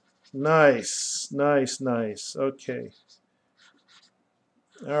like it. Nice, nice, nice. Okay.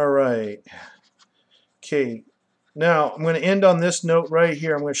 All right. Okay. Now, I'm going to end on this note right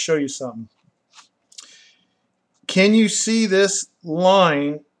here. I'm going to show you something. Can you see this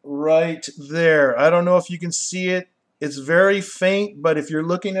line right there? I don't know if you can see it. It's very faint, but if you're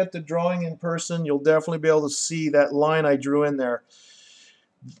looking at the drawing in person, you'll definitely be able to see that line I drew in there.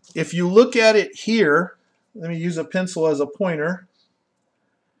 If you look at it here, let me use a pencil as a pointer,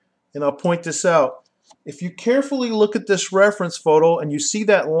 and I'll point this out. If you carefully look at this reference photo and you see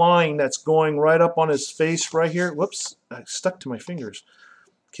that line that's going right up on his face right here, whoops, I stuck to my fingers.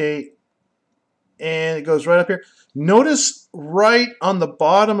 Okay, and it goes right up here. Notice right on the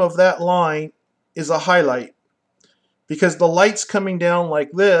bottom of that line is a highlight. Because the light's coming down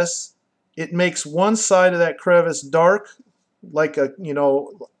like this, it makes one side of that crevice dark, like a, you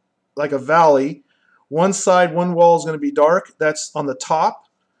know, like a valley. One side, one wall is going to be dark. That's on the top,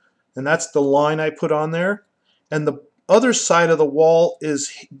 and that's the line I put on there. And the other side of the wall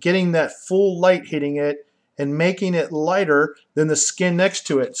is getting that full light hitting it and making it lighter than the skin next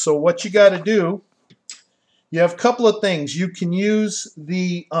to it. So what you got to do, you have a couple of things. You can use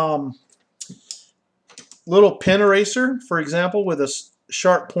the little pen eraser, for example, with a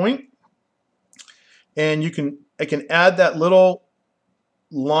sharp point, and I can add that little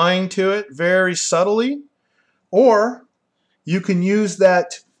line to it very subtly, or you can use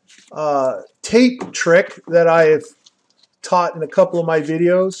that tape trick that I have taught in a couple of my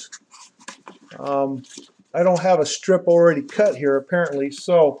videos. I don't have a strip already cut here apparently,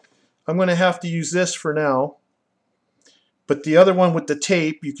 so I'm going to have to use this for now. But the other one with the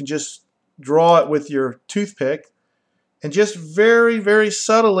tape, you can just draw it with your toothpick and just very, very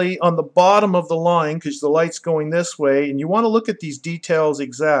subtly on the bottom of the line, because the light's going this way, and you want to look at these details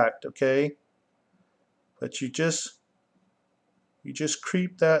exact, okay? But you just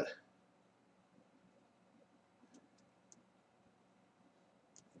creep that.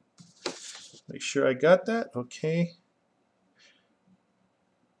 Make sure I got that, okay.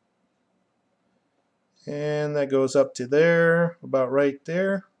 And that goes up to there, about right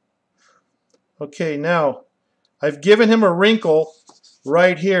there. Okay, now I've given him a wrinkle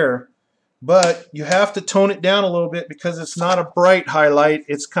right here, but you have to tone it down a little bit because it's not a bright highlight,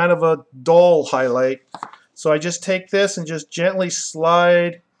 it's kind of a dull highlight. So I just take this and just gently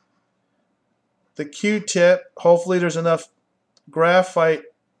slide the Q-tip. Hopefully there's enough graphite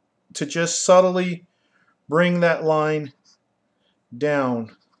to just subtly bring that line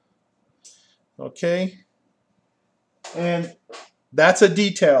down. Okay, and that's a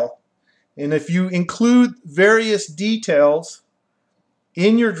detail. And if you include various details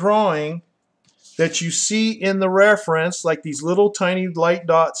in your drawing that you see in the reference, like these little tiny light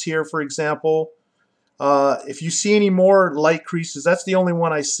dots here, for example, if you see any more light creases, that's the only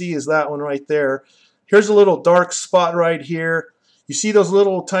one I see, is that one right there. Here's a little dark spot right here. You see those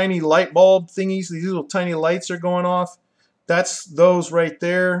little tiny light bulb thingies? These little tiny lights are going off. That's those right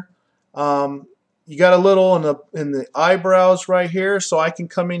there. You got a little in the eyebrows right here, so I can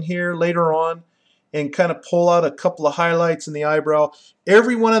come in here later on and kind of pull out a couple of highlights in the eyebrow.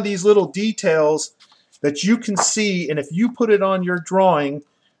 Every one of these little details that you can see, and if you put it on your drawing,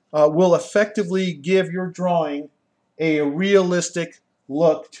 will effectively give your drawing a realistic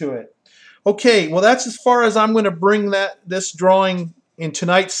look to it. Okay, well that's as far as I'm going to bring this drawing in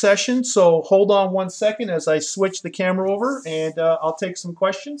tonight's session, so hold on one second as I switch the camera over and I'll take some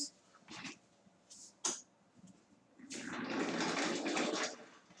questions.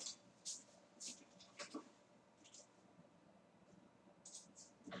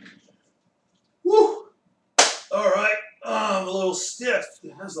 Woo! All right, I'm a little stiff.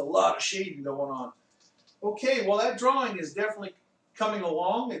 There's a lot of shading going on. Okay, well that drawing is definitely coming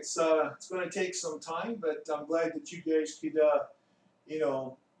along. It's going to take some time, but I'm glad that you guys could, you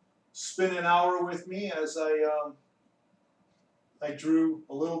know, spend an hour with me as I drew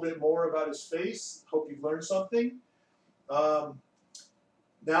a little bit more about his face. Hope you've learned something. Now's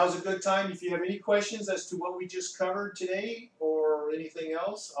a good time. If you have any questions as to what we just covered today or anything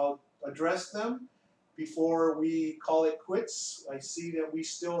else, I'll address them before we call it quits. I see that we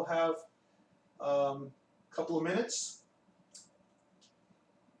still have a couple of minutes.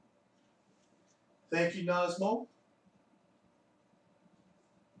 Thank you, Nazmo.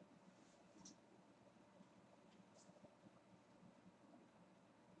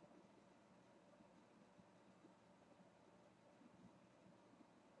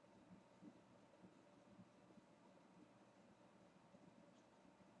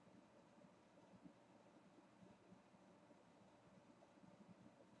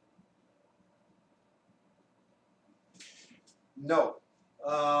 No.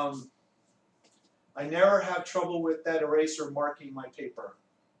 I never have trouble with that eraser marking my paper.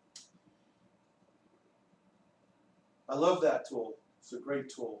 I love that tool. It's a great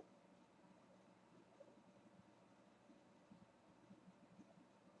tool.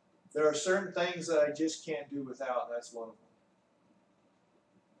 There are certain things that I just can't do without. That's one of them.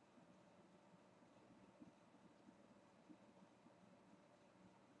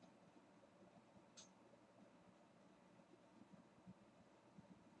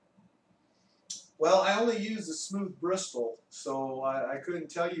 Well, I only use the smooth Bristol, so I couldn't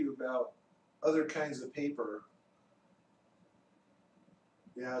tell you about other kinds of paper.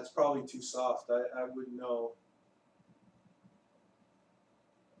 Yeah, it's probably too soft. I wouldn't know.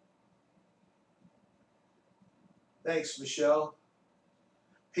 Thanks, Michelle.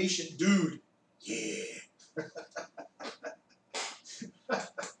 Patient dude. Yeah.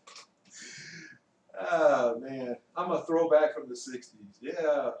 Oh, man. I'm a throwback from the 60s. Yeah.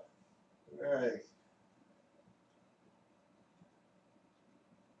 All right.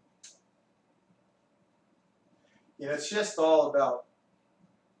 You know, it's just all about,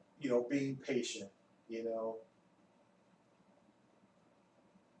 you know, being patient, you know.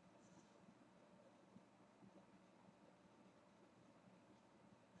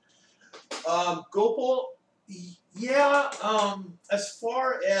 Gopal, yeah, as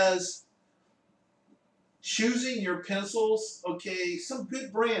far as choosing your pencils, okay, some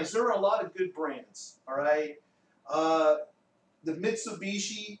good brands. There are a lot of good brands, all right? Uh, the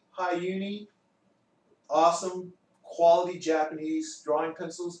Mitsubishi Hayuni, awesome quality Japanese drawing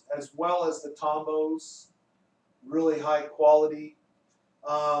pencils, as well as the Tombos, really high quality.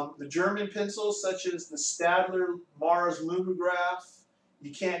 The German pencils, such as the Stadler Mars Lumograph,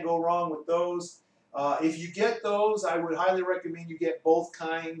 you can't go wrong with those. If you get those, I would highly recommend you get both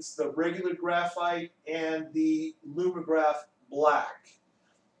kinds, the regular graphite and the Lumograph Black.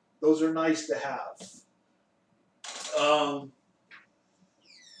 Those are nice to have.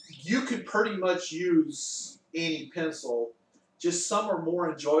 You could pretty much use any pencil. Just some are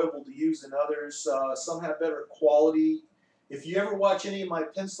more enjoyable to use than others. Some have better quality. If you ever watch any of my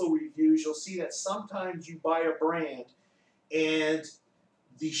pencil reviews, you'll see that sometimes you buy a brand and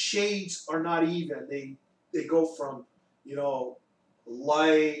the shades are not even. They go from, you know,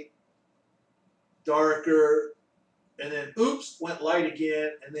 light, darker, and then oops, went light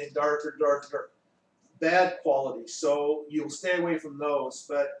again, and then darker, darker, darker. Bad quality. So you'll stay away from those.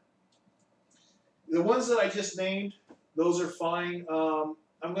 But the ones that I just named, those are fine.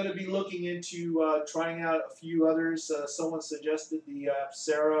 I'm going to be looking into trying out a few others. Someone suggested the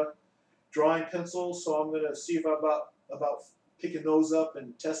Sarah drawing pencil, so I'm going to see if I'm about picking those up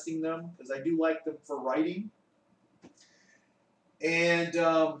and testing them, because I do like them for writing. And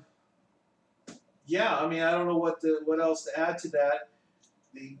yeah, I mean, I don't know what else to add to that.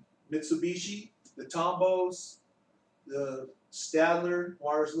 The Mitsubishi, the Tombos, the Stadler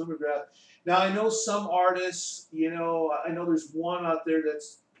Mars Lumograph. Now I know some artists, you know, I know there's one out there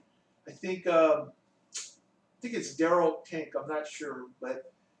that's, I think it's Daryl Tank. I'm not sure,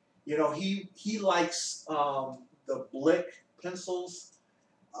 but you know, he likes the Blick pencils.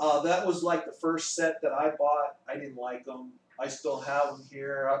 That was like the first set that I bought. I didn't like them. I still have them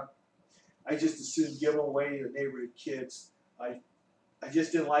here. I just as soon give them away to the neighborhood kids. I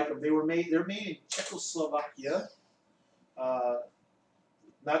just didn't like them. They're made in Czechoslovakia.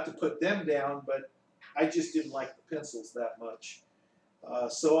 Not to put them down, but I just didn't like the pencils that much.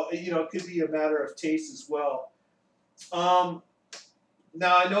 So, you know, it could be a matter of taste as well. Now,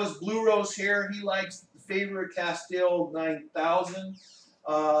 I know it's Blue Rose here. He likes the Faber-Castell 9000.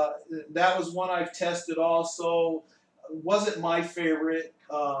 That was one I've tested also. Wasn't my favorite.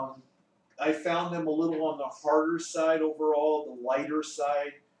 I found them a little on the harder side overall, the lighter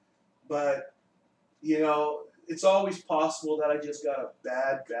side. But, you know, it's always possible that I just got a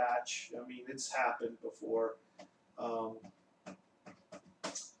bad batch. I mean, it's happened before.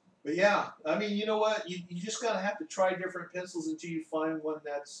 But yeah, I mean, you know what? You just gotta have to try different pencils until you find one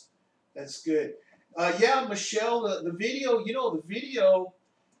that's good. Yeah, Michelle, the video, you know, the video,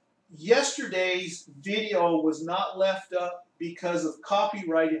 yesterday's video was not left up because of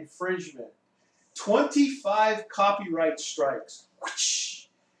copyright infringement. 25 copyright strikes.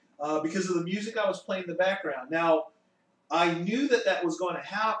 Because of the music I was playing in the background. Now, I knew that was going to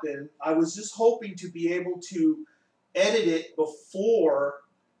happen. I was just hoping to be able to edit it before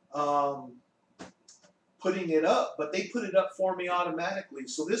putting it up, but they put it up for me automatically.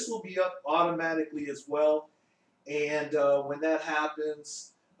 So this will be up automatically as well. And when that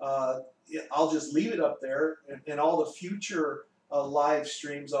happens, I'll just leave it up there. And all the future live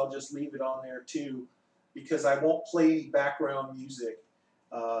streams, I'll just leave it on there too, because I won't play any background music.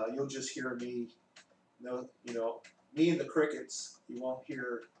 You'll just hear me, you know, me and the crickets. You won't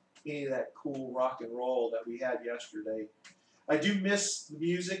hear any of that cool rock and roll that we had yesterday. I do miss the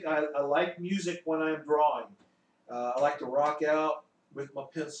music. I like music when I'm drawing. I like to rock out with my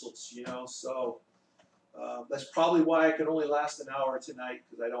pencils, you know, so that's probably why I can only last an hour tonight,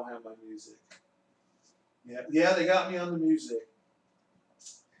 because I don't have my music. Yeah, they got me on the music.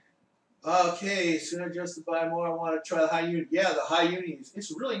 Okay, soon I just to buy more, I want to try the Hayuni. Yeah, the Hayuni,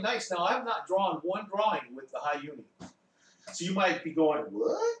 it's really nice. Now, I've not drawn one drawing with the Hayuni. So you might be going,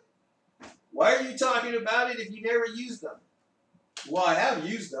 what? Why are you talking about it if you never used them? Well, I have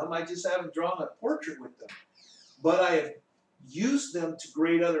used them. I just haven't drawn a portrait with them. But I have used them to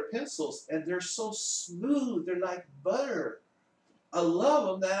grade other pencils, and they're so smooth. They're like butter. I love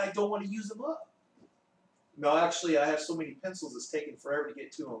them that I don't want to use them up. No, actually, I have so many pencils, it's taken forever to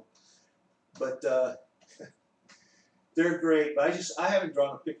get to them. But they're great. But I haven't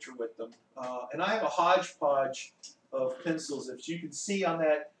drawn a picture with them. And I have a hodgepodge of pencils. If you can see on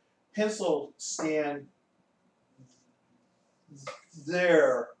that pencil stand,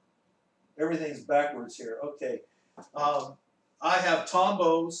 there. Everything's backwards here. Okay. I have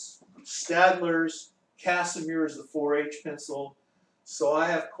Tombows, Stadlers, Casimir's the 4H pencil. So I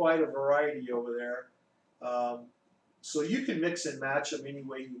have quite a variety over there. So you can mix and match them any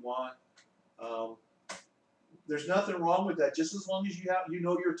way you want. There's nothing wrong with that, just as long as you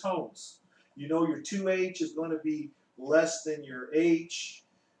know your tones. You know your 2H is going to be less than your H,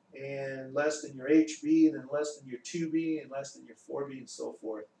 and less than your HB, and then less than your 2B, and less than your 4B, and so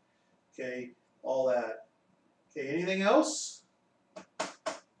forth. Okay, all that. Okay, anything else?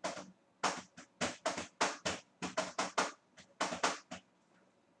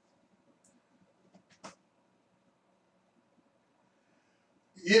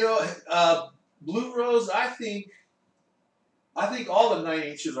 You know, Blue Rose, I think all the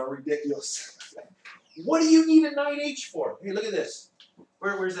 9H's are ridiculous. What do you need a 9H for? Hey, look at this.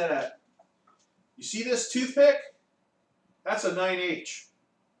 Where's that at? You see this toothpick? That's a 9H.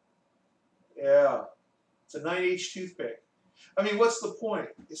 Yeah, it's a 9H toothpick. I mean, what's the point?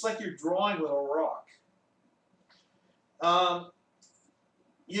 It's like you're drawing with a rock.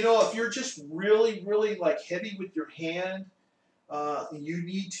 You know, if you're just really, really like heavy with your hand, you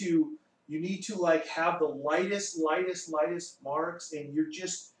need to like have the lightest marks, and you're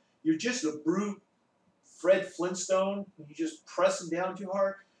just a brute Fred Flintstone, and you just press them down too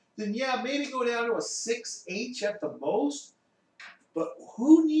hard. Then yeah, maybe go down to a 6H at the most. But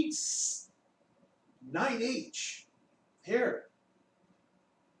who needs 9H? Here,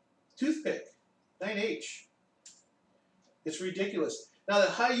 toothpick, 9H. It's ridiculous. Now the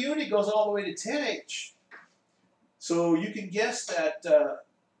high unit goes all the way to 10H. So you can guess that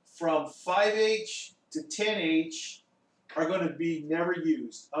from 5H to 10H are going to be never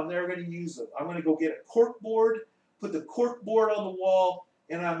used. I'm never going to use them. I'm going to go get a cork board, put the cork board on the wall,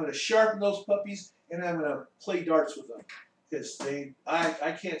 and I'm going to sharpen those puppies, and I'm going to play darts with them. Because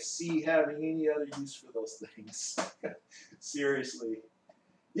I can't see having any other use for those things. Seriously.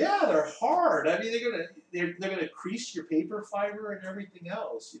 Yeah, they're hard. I mean, they're gonna crease your paper fiber and everything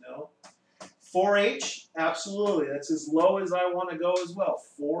else, you know. 4H, absolutely. That's as low as I want to go as well.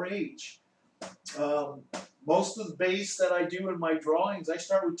 4H. Most of the base that I do in my drawings, I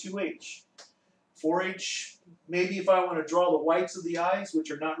start with 2H. 4H, maybe if I want to draw the whites of the eyes,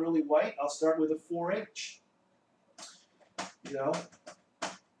 which are not really white, I'll start with a 4H. You know.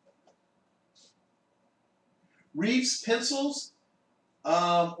 Reeves pencils,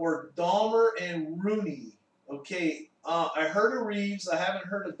 or Dahmer and Rooney. Okay, I heard of Reeves. I haven't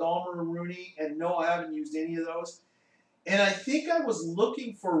heard of Dahmer and Rooney, and no, I haven't used any of those. And I think I was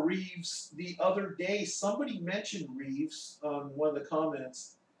looking for Reeves the other day. Somebody mentioned Reeves on one of the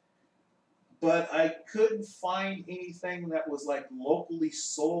comments, but I couldn't find anything that was like locally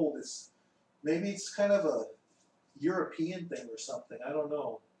sold. Maybe it's kind of a European thing or something. I don't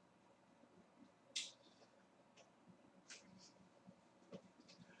know.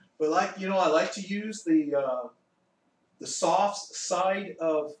 But I like to use the soft side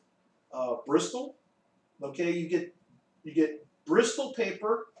of Bristol. Okay, you get Bristol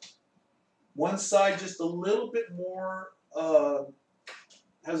paper. One side just a little bit more,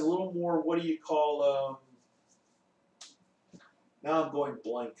 has a little more. What do you call? Now I'm going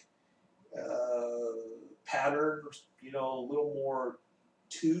blank. Pattern, a little more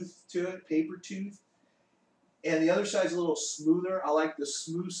tooth to it, paper tooth. And the other side's a little smoother. I like the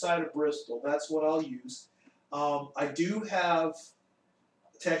smooth side of Bristol. That's what I'll use. I do have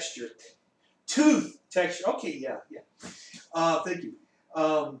texture. Tooth texture. Okay, yeah. Thank you.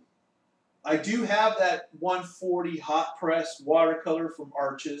 I do have that 140 hot press watercolor from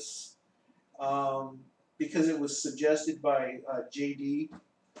Arches, because it was suggested by JD.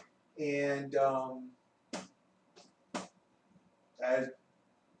 And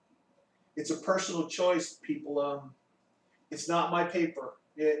it's a personal choice, people. It's not my paper.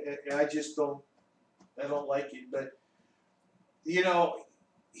 I just don't like it. But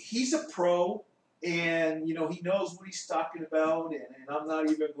he's a pro, and he knows what he's talking about. And I'm not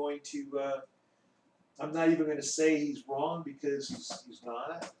even going to say he's wrong, because he's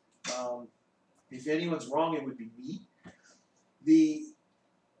not. If anyone's wrong, it would be me.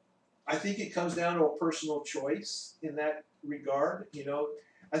 I think it comes down to a personal choice in that regard.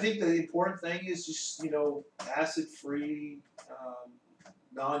 I think the important thing is just, acid-free,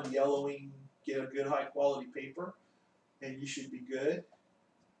 non-yellowing, get a good high-quality paper, and you should be good.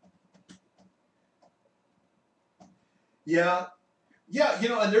 Yeah,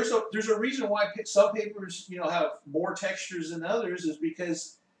 and there's a reason why some papers, have more textures than others, is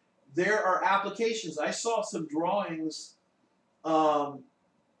because there are applications. I saw some drawings. What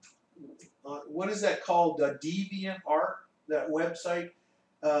is that called? Deviant art. that website,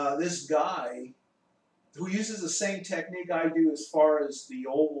 this guy who uses the same technique I do as far as the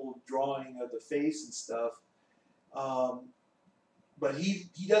oval drawing of the face and stuff, but he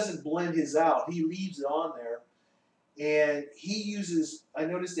doesn't blend his out. He leaves it on there, and he uses. I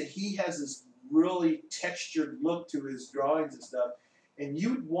noticed that he has this really textured look to his drawings and stuff, and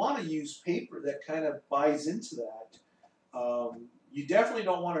you'd want to use paper that kind of buys into that. You definitely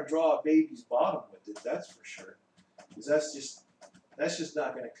don't want to draw a baby's bottom with it, that's for sure, because that's just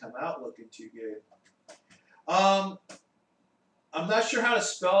not going to come out looking too good. I'm not sure how to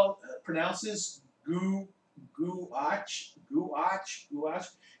pronounce this. Gouache.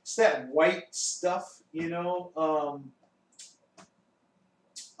 It's that white stuff, you know.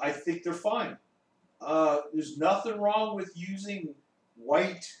 I think they're fine. There's nothing wrong with using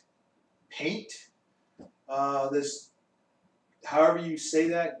white paint. This, however you say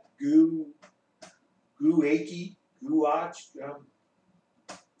that, gouache.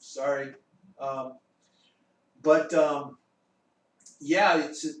 Sorry. Yeah,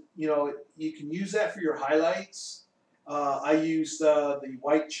 it's you know, you can use that for your highlights. I use the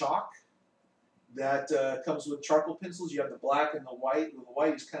white chalk that comes with charcoal pencils. You have the black and the white. Well, the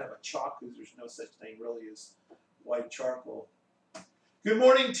white is kind of a chalk because there's no such thing really as white charcoal. Good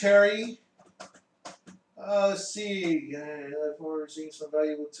morning, Terry. Let's see. I look forward to seeing some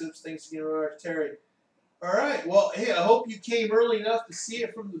valuable tips. Thanks again, Terry. All right. Well, hey, I hope you came early enough to see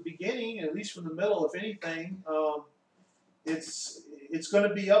it from the beginning, at least from the middle, if anything. It's going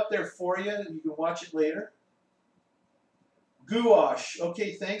to be up there for you. You can watch it later. Gouache.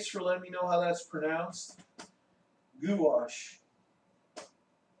 Okay, thanks for letting me know how that's pronounced. Gouache.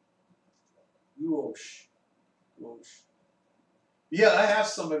 Gouache. Gouache. Yeah, I have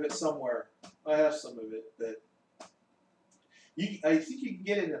some of it somewhere. I have some of it that I think you can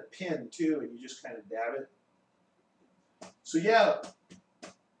get it in a pen too, and you just kind of dab it. So yeah,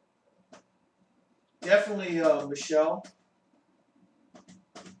 definitely Michelle.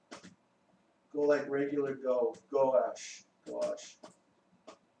 Go like regular go. Gouache. Gouache.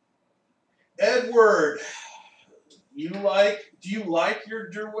 Edward, do you like your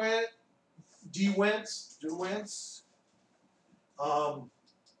Derwent? Derwents?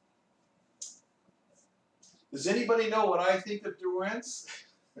 Does anybody know what I think of Derwents?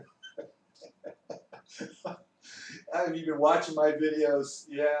 Have you been watching my videos?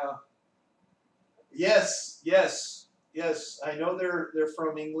 Yeah. Yes. I know they're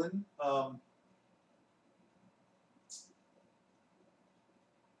from England.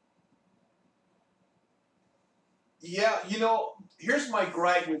 Yeah, you know, here's my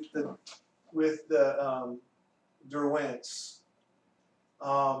gripe with the Derwents.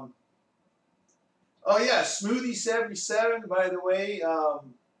 Oh yeah, Smoothie77, by the way,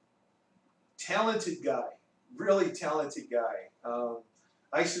 talented guy, really talented guy.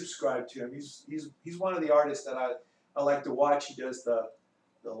 I subscribe to him. He's one of the artists that I like to watch. He does the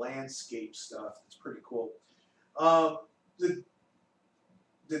landscape stuff. It's pretty cool. The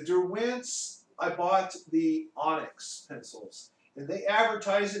Derwents, I bought the Onyx pencils, and they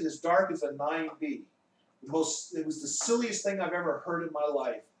advertise it as dark as a 9B. It was the silliest thing I've ever heard in my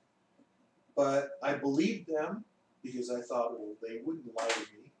life. But I believed them because I thought, well, they wouldn't lie to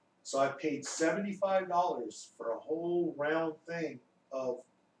me. So I paid $75 for a whole round thing of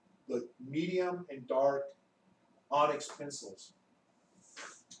the medium and dark Onyx pencils.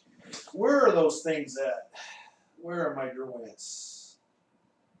 Where are those things at? Where are my Derwents?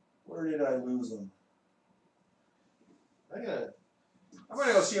 Where did I lose them? I'm gonna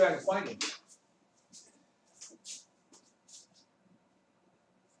go see if I can find them.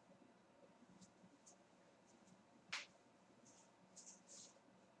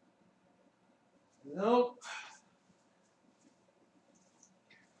 Nope.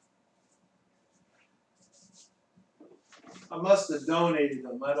 I must have donated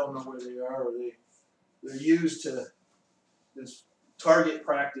them. I don't know where they are. Or they're used to this target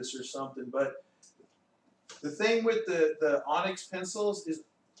practice or something. But the thing with the Onyx pencils is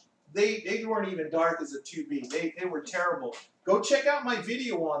they weren't even dark as a 2B. They were terrible. Go check out my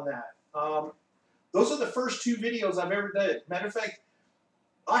video on that. Those are the first 2 videos I've ever done. Matter of fact,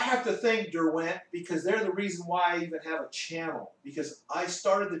 I have to thank Derwent because they're the reason why I even have a channel. Because I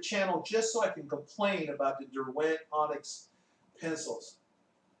started the channel just so I can complain about the Derwent Onyx pencils.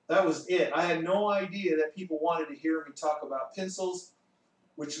 That was it. I had no idea that people wanted to hear me talk about pencils,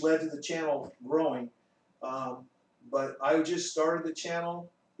 which led to the channel growing. But I just started the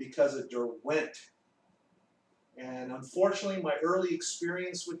channel because of Derwent. And unfortunately, my early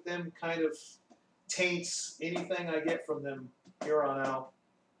experience with them kind of taints anything I get from them here on out.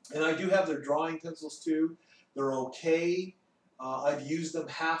 And I do have their drawing pencils too. They're okay. I've used them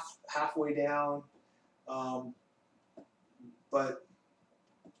halfway down, but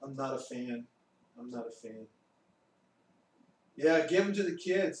I'm not a fan. I'm not a fan. Yeah, give them to the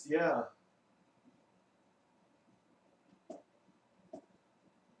kids. Yeah.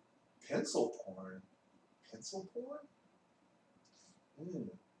 Pencil porn. Pencil porn?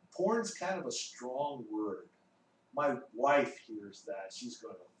 Porn's kind of a strong word. My wife hears that. She's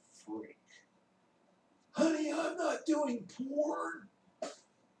going to freak. Honey, I'm not doing porn.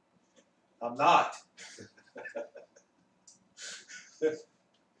 I'm not.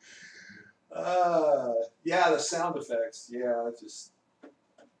 Yeah, the sound effects. Yeah, just,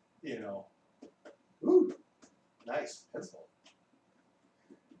 you know. Ooh, nice pencil.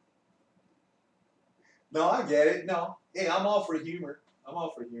 No, I get it. No. Hey, I'm all for humor. I'm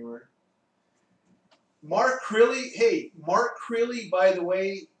all for humor. Mark Crilly, hey, Mark Crilly, by the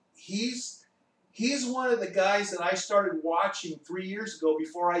way, he's one of the guys that I started watching 3 years ago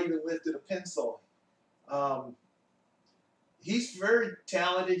before I even lifted a pencil. He's very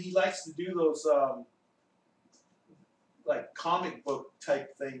talented. He likes to do those like comic book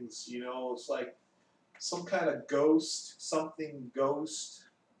type things, you know. It's like some kind of ghost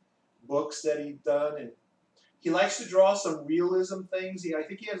books that he's done, and he likes to draw some realism things. I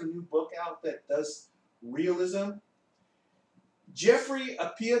think he has a new book out that does realism. Jeffrey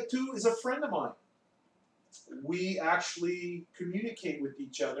Apiatu is a friend of mine. We actually communicate with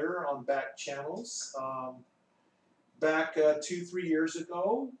each other on back channels. Back 2-3 years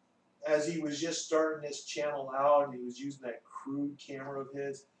ago, as he was just starting his channel out and he was using that crude camera of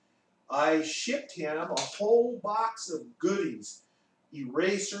his, I shipped him a whole box of goodies,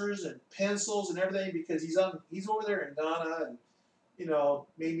 erasers and pencils and everything, because he's over there in Ghana, and you know,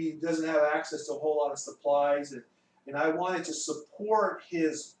 maybe he doesn't have access to a whole lot of supplies, and I wanted to support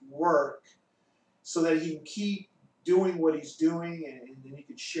his work so that he can keep doing what he's doing, and then he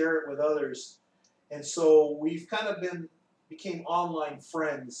could share it with others. And so we've kind of became online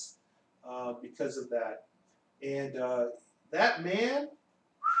friends because of that. And that man,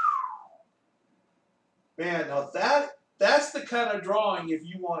 now that's the kind of drawing, if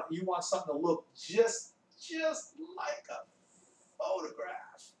you want something to look just like a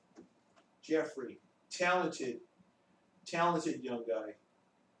photograph. Jeffrey, talented young guy.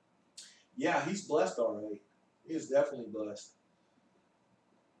 Yeah, he's blessed, all right. He is definitely blessed.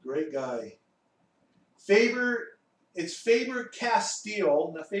 Great guy. It's Faber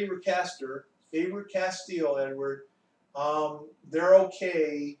Castile, not Faber Caster. Faber Castile, Edward. They're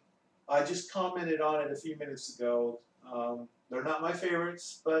okay. I just commented on it a few minutes ago. They're not my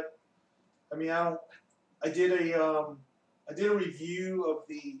favorites, but I mean, I did a review of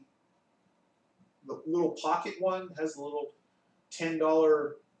the little pocket one. It has a little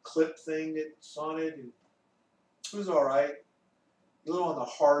 $10 clip thing that's on it, and it was all right. A little on the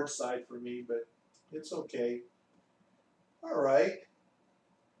hard side for me, but it's okay. All right.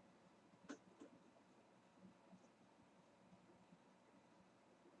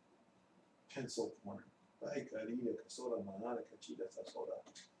 Pencil porn. Ay, querida, que soda manana, cachita esa soda.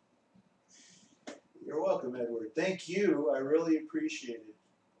 You're welcome, Edward. Thank you. I really appreciate it.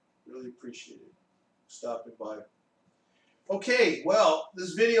 Really appreciate it. Stopping by. Okay, well,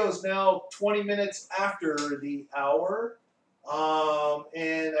 this video is now 20 minutes after the hour.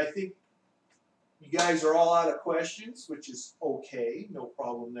 And I think you guys are all out of questions, which is okay. No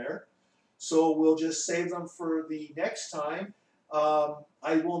problem there. So we'll just save them for the next time.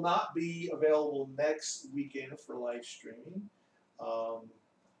 I will not be available next weekend for live streaming,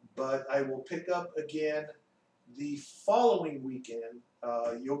 but I will pick up again the following weekend.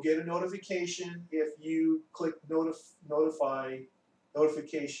 You'll get a notification if you click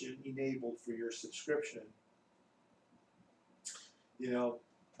notification enabled for your subscription. You know,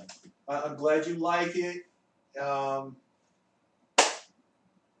 I'm glad you like it,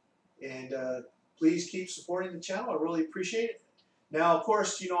 and please keep supporting the channel. I really appreciate it. Now, of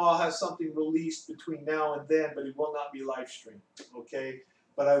course, you know, I'll have something released between now and then, but it will not be live stream, okay?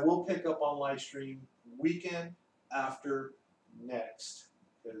 But I will pick up on live stream weekend after next,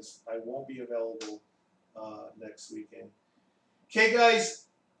 because I won't be available next weekend. Okay, guys,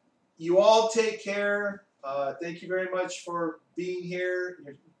 you all take care. Thank you very much for being here,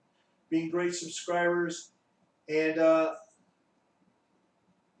 being great subscribers, and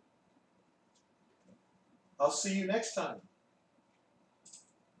I'll see you next time.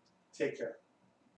 Take care.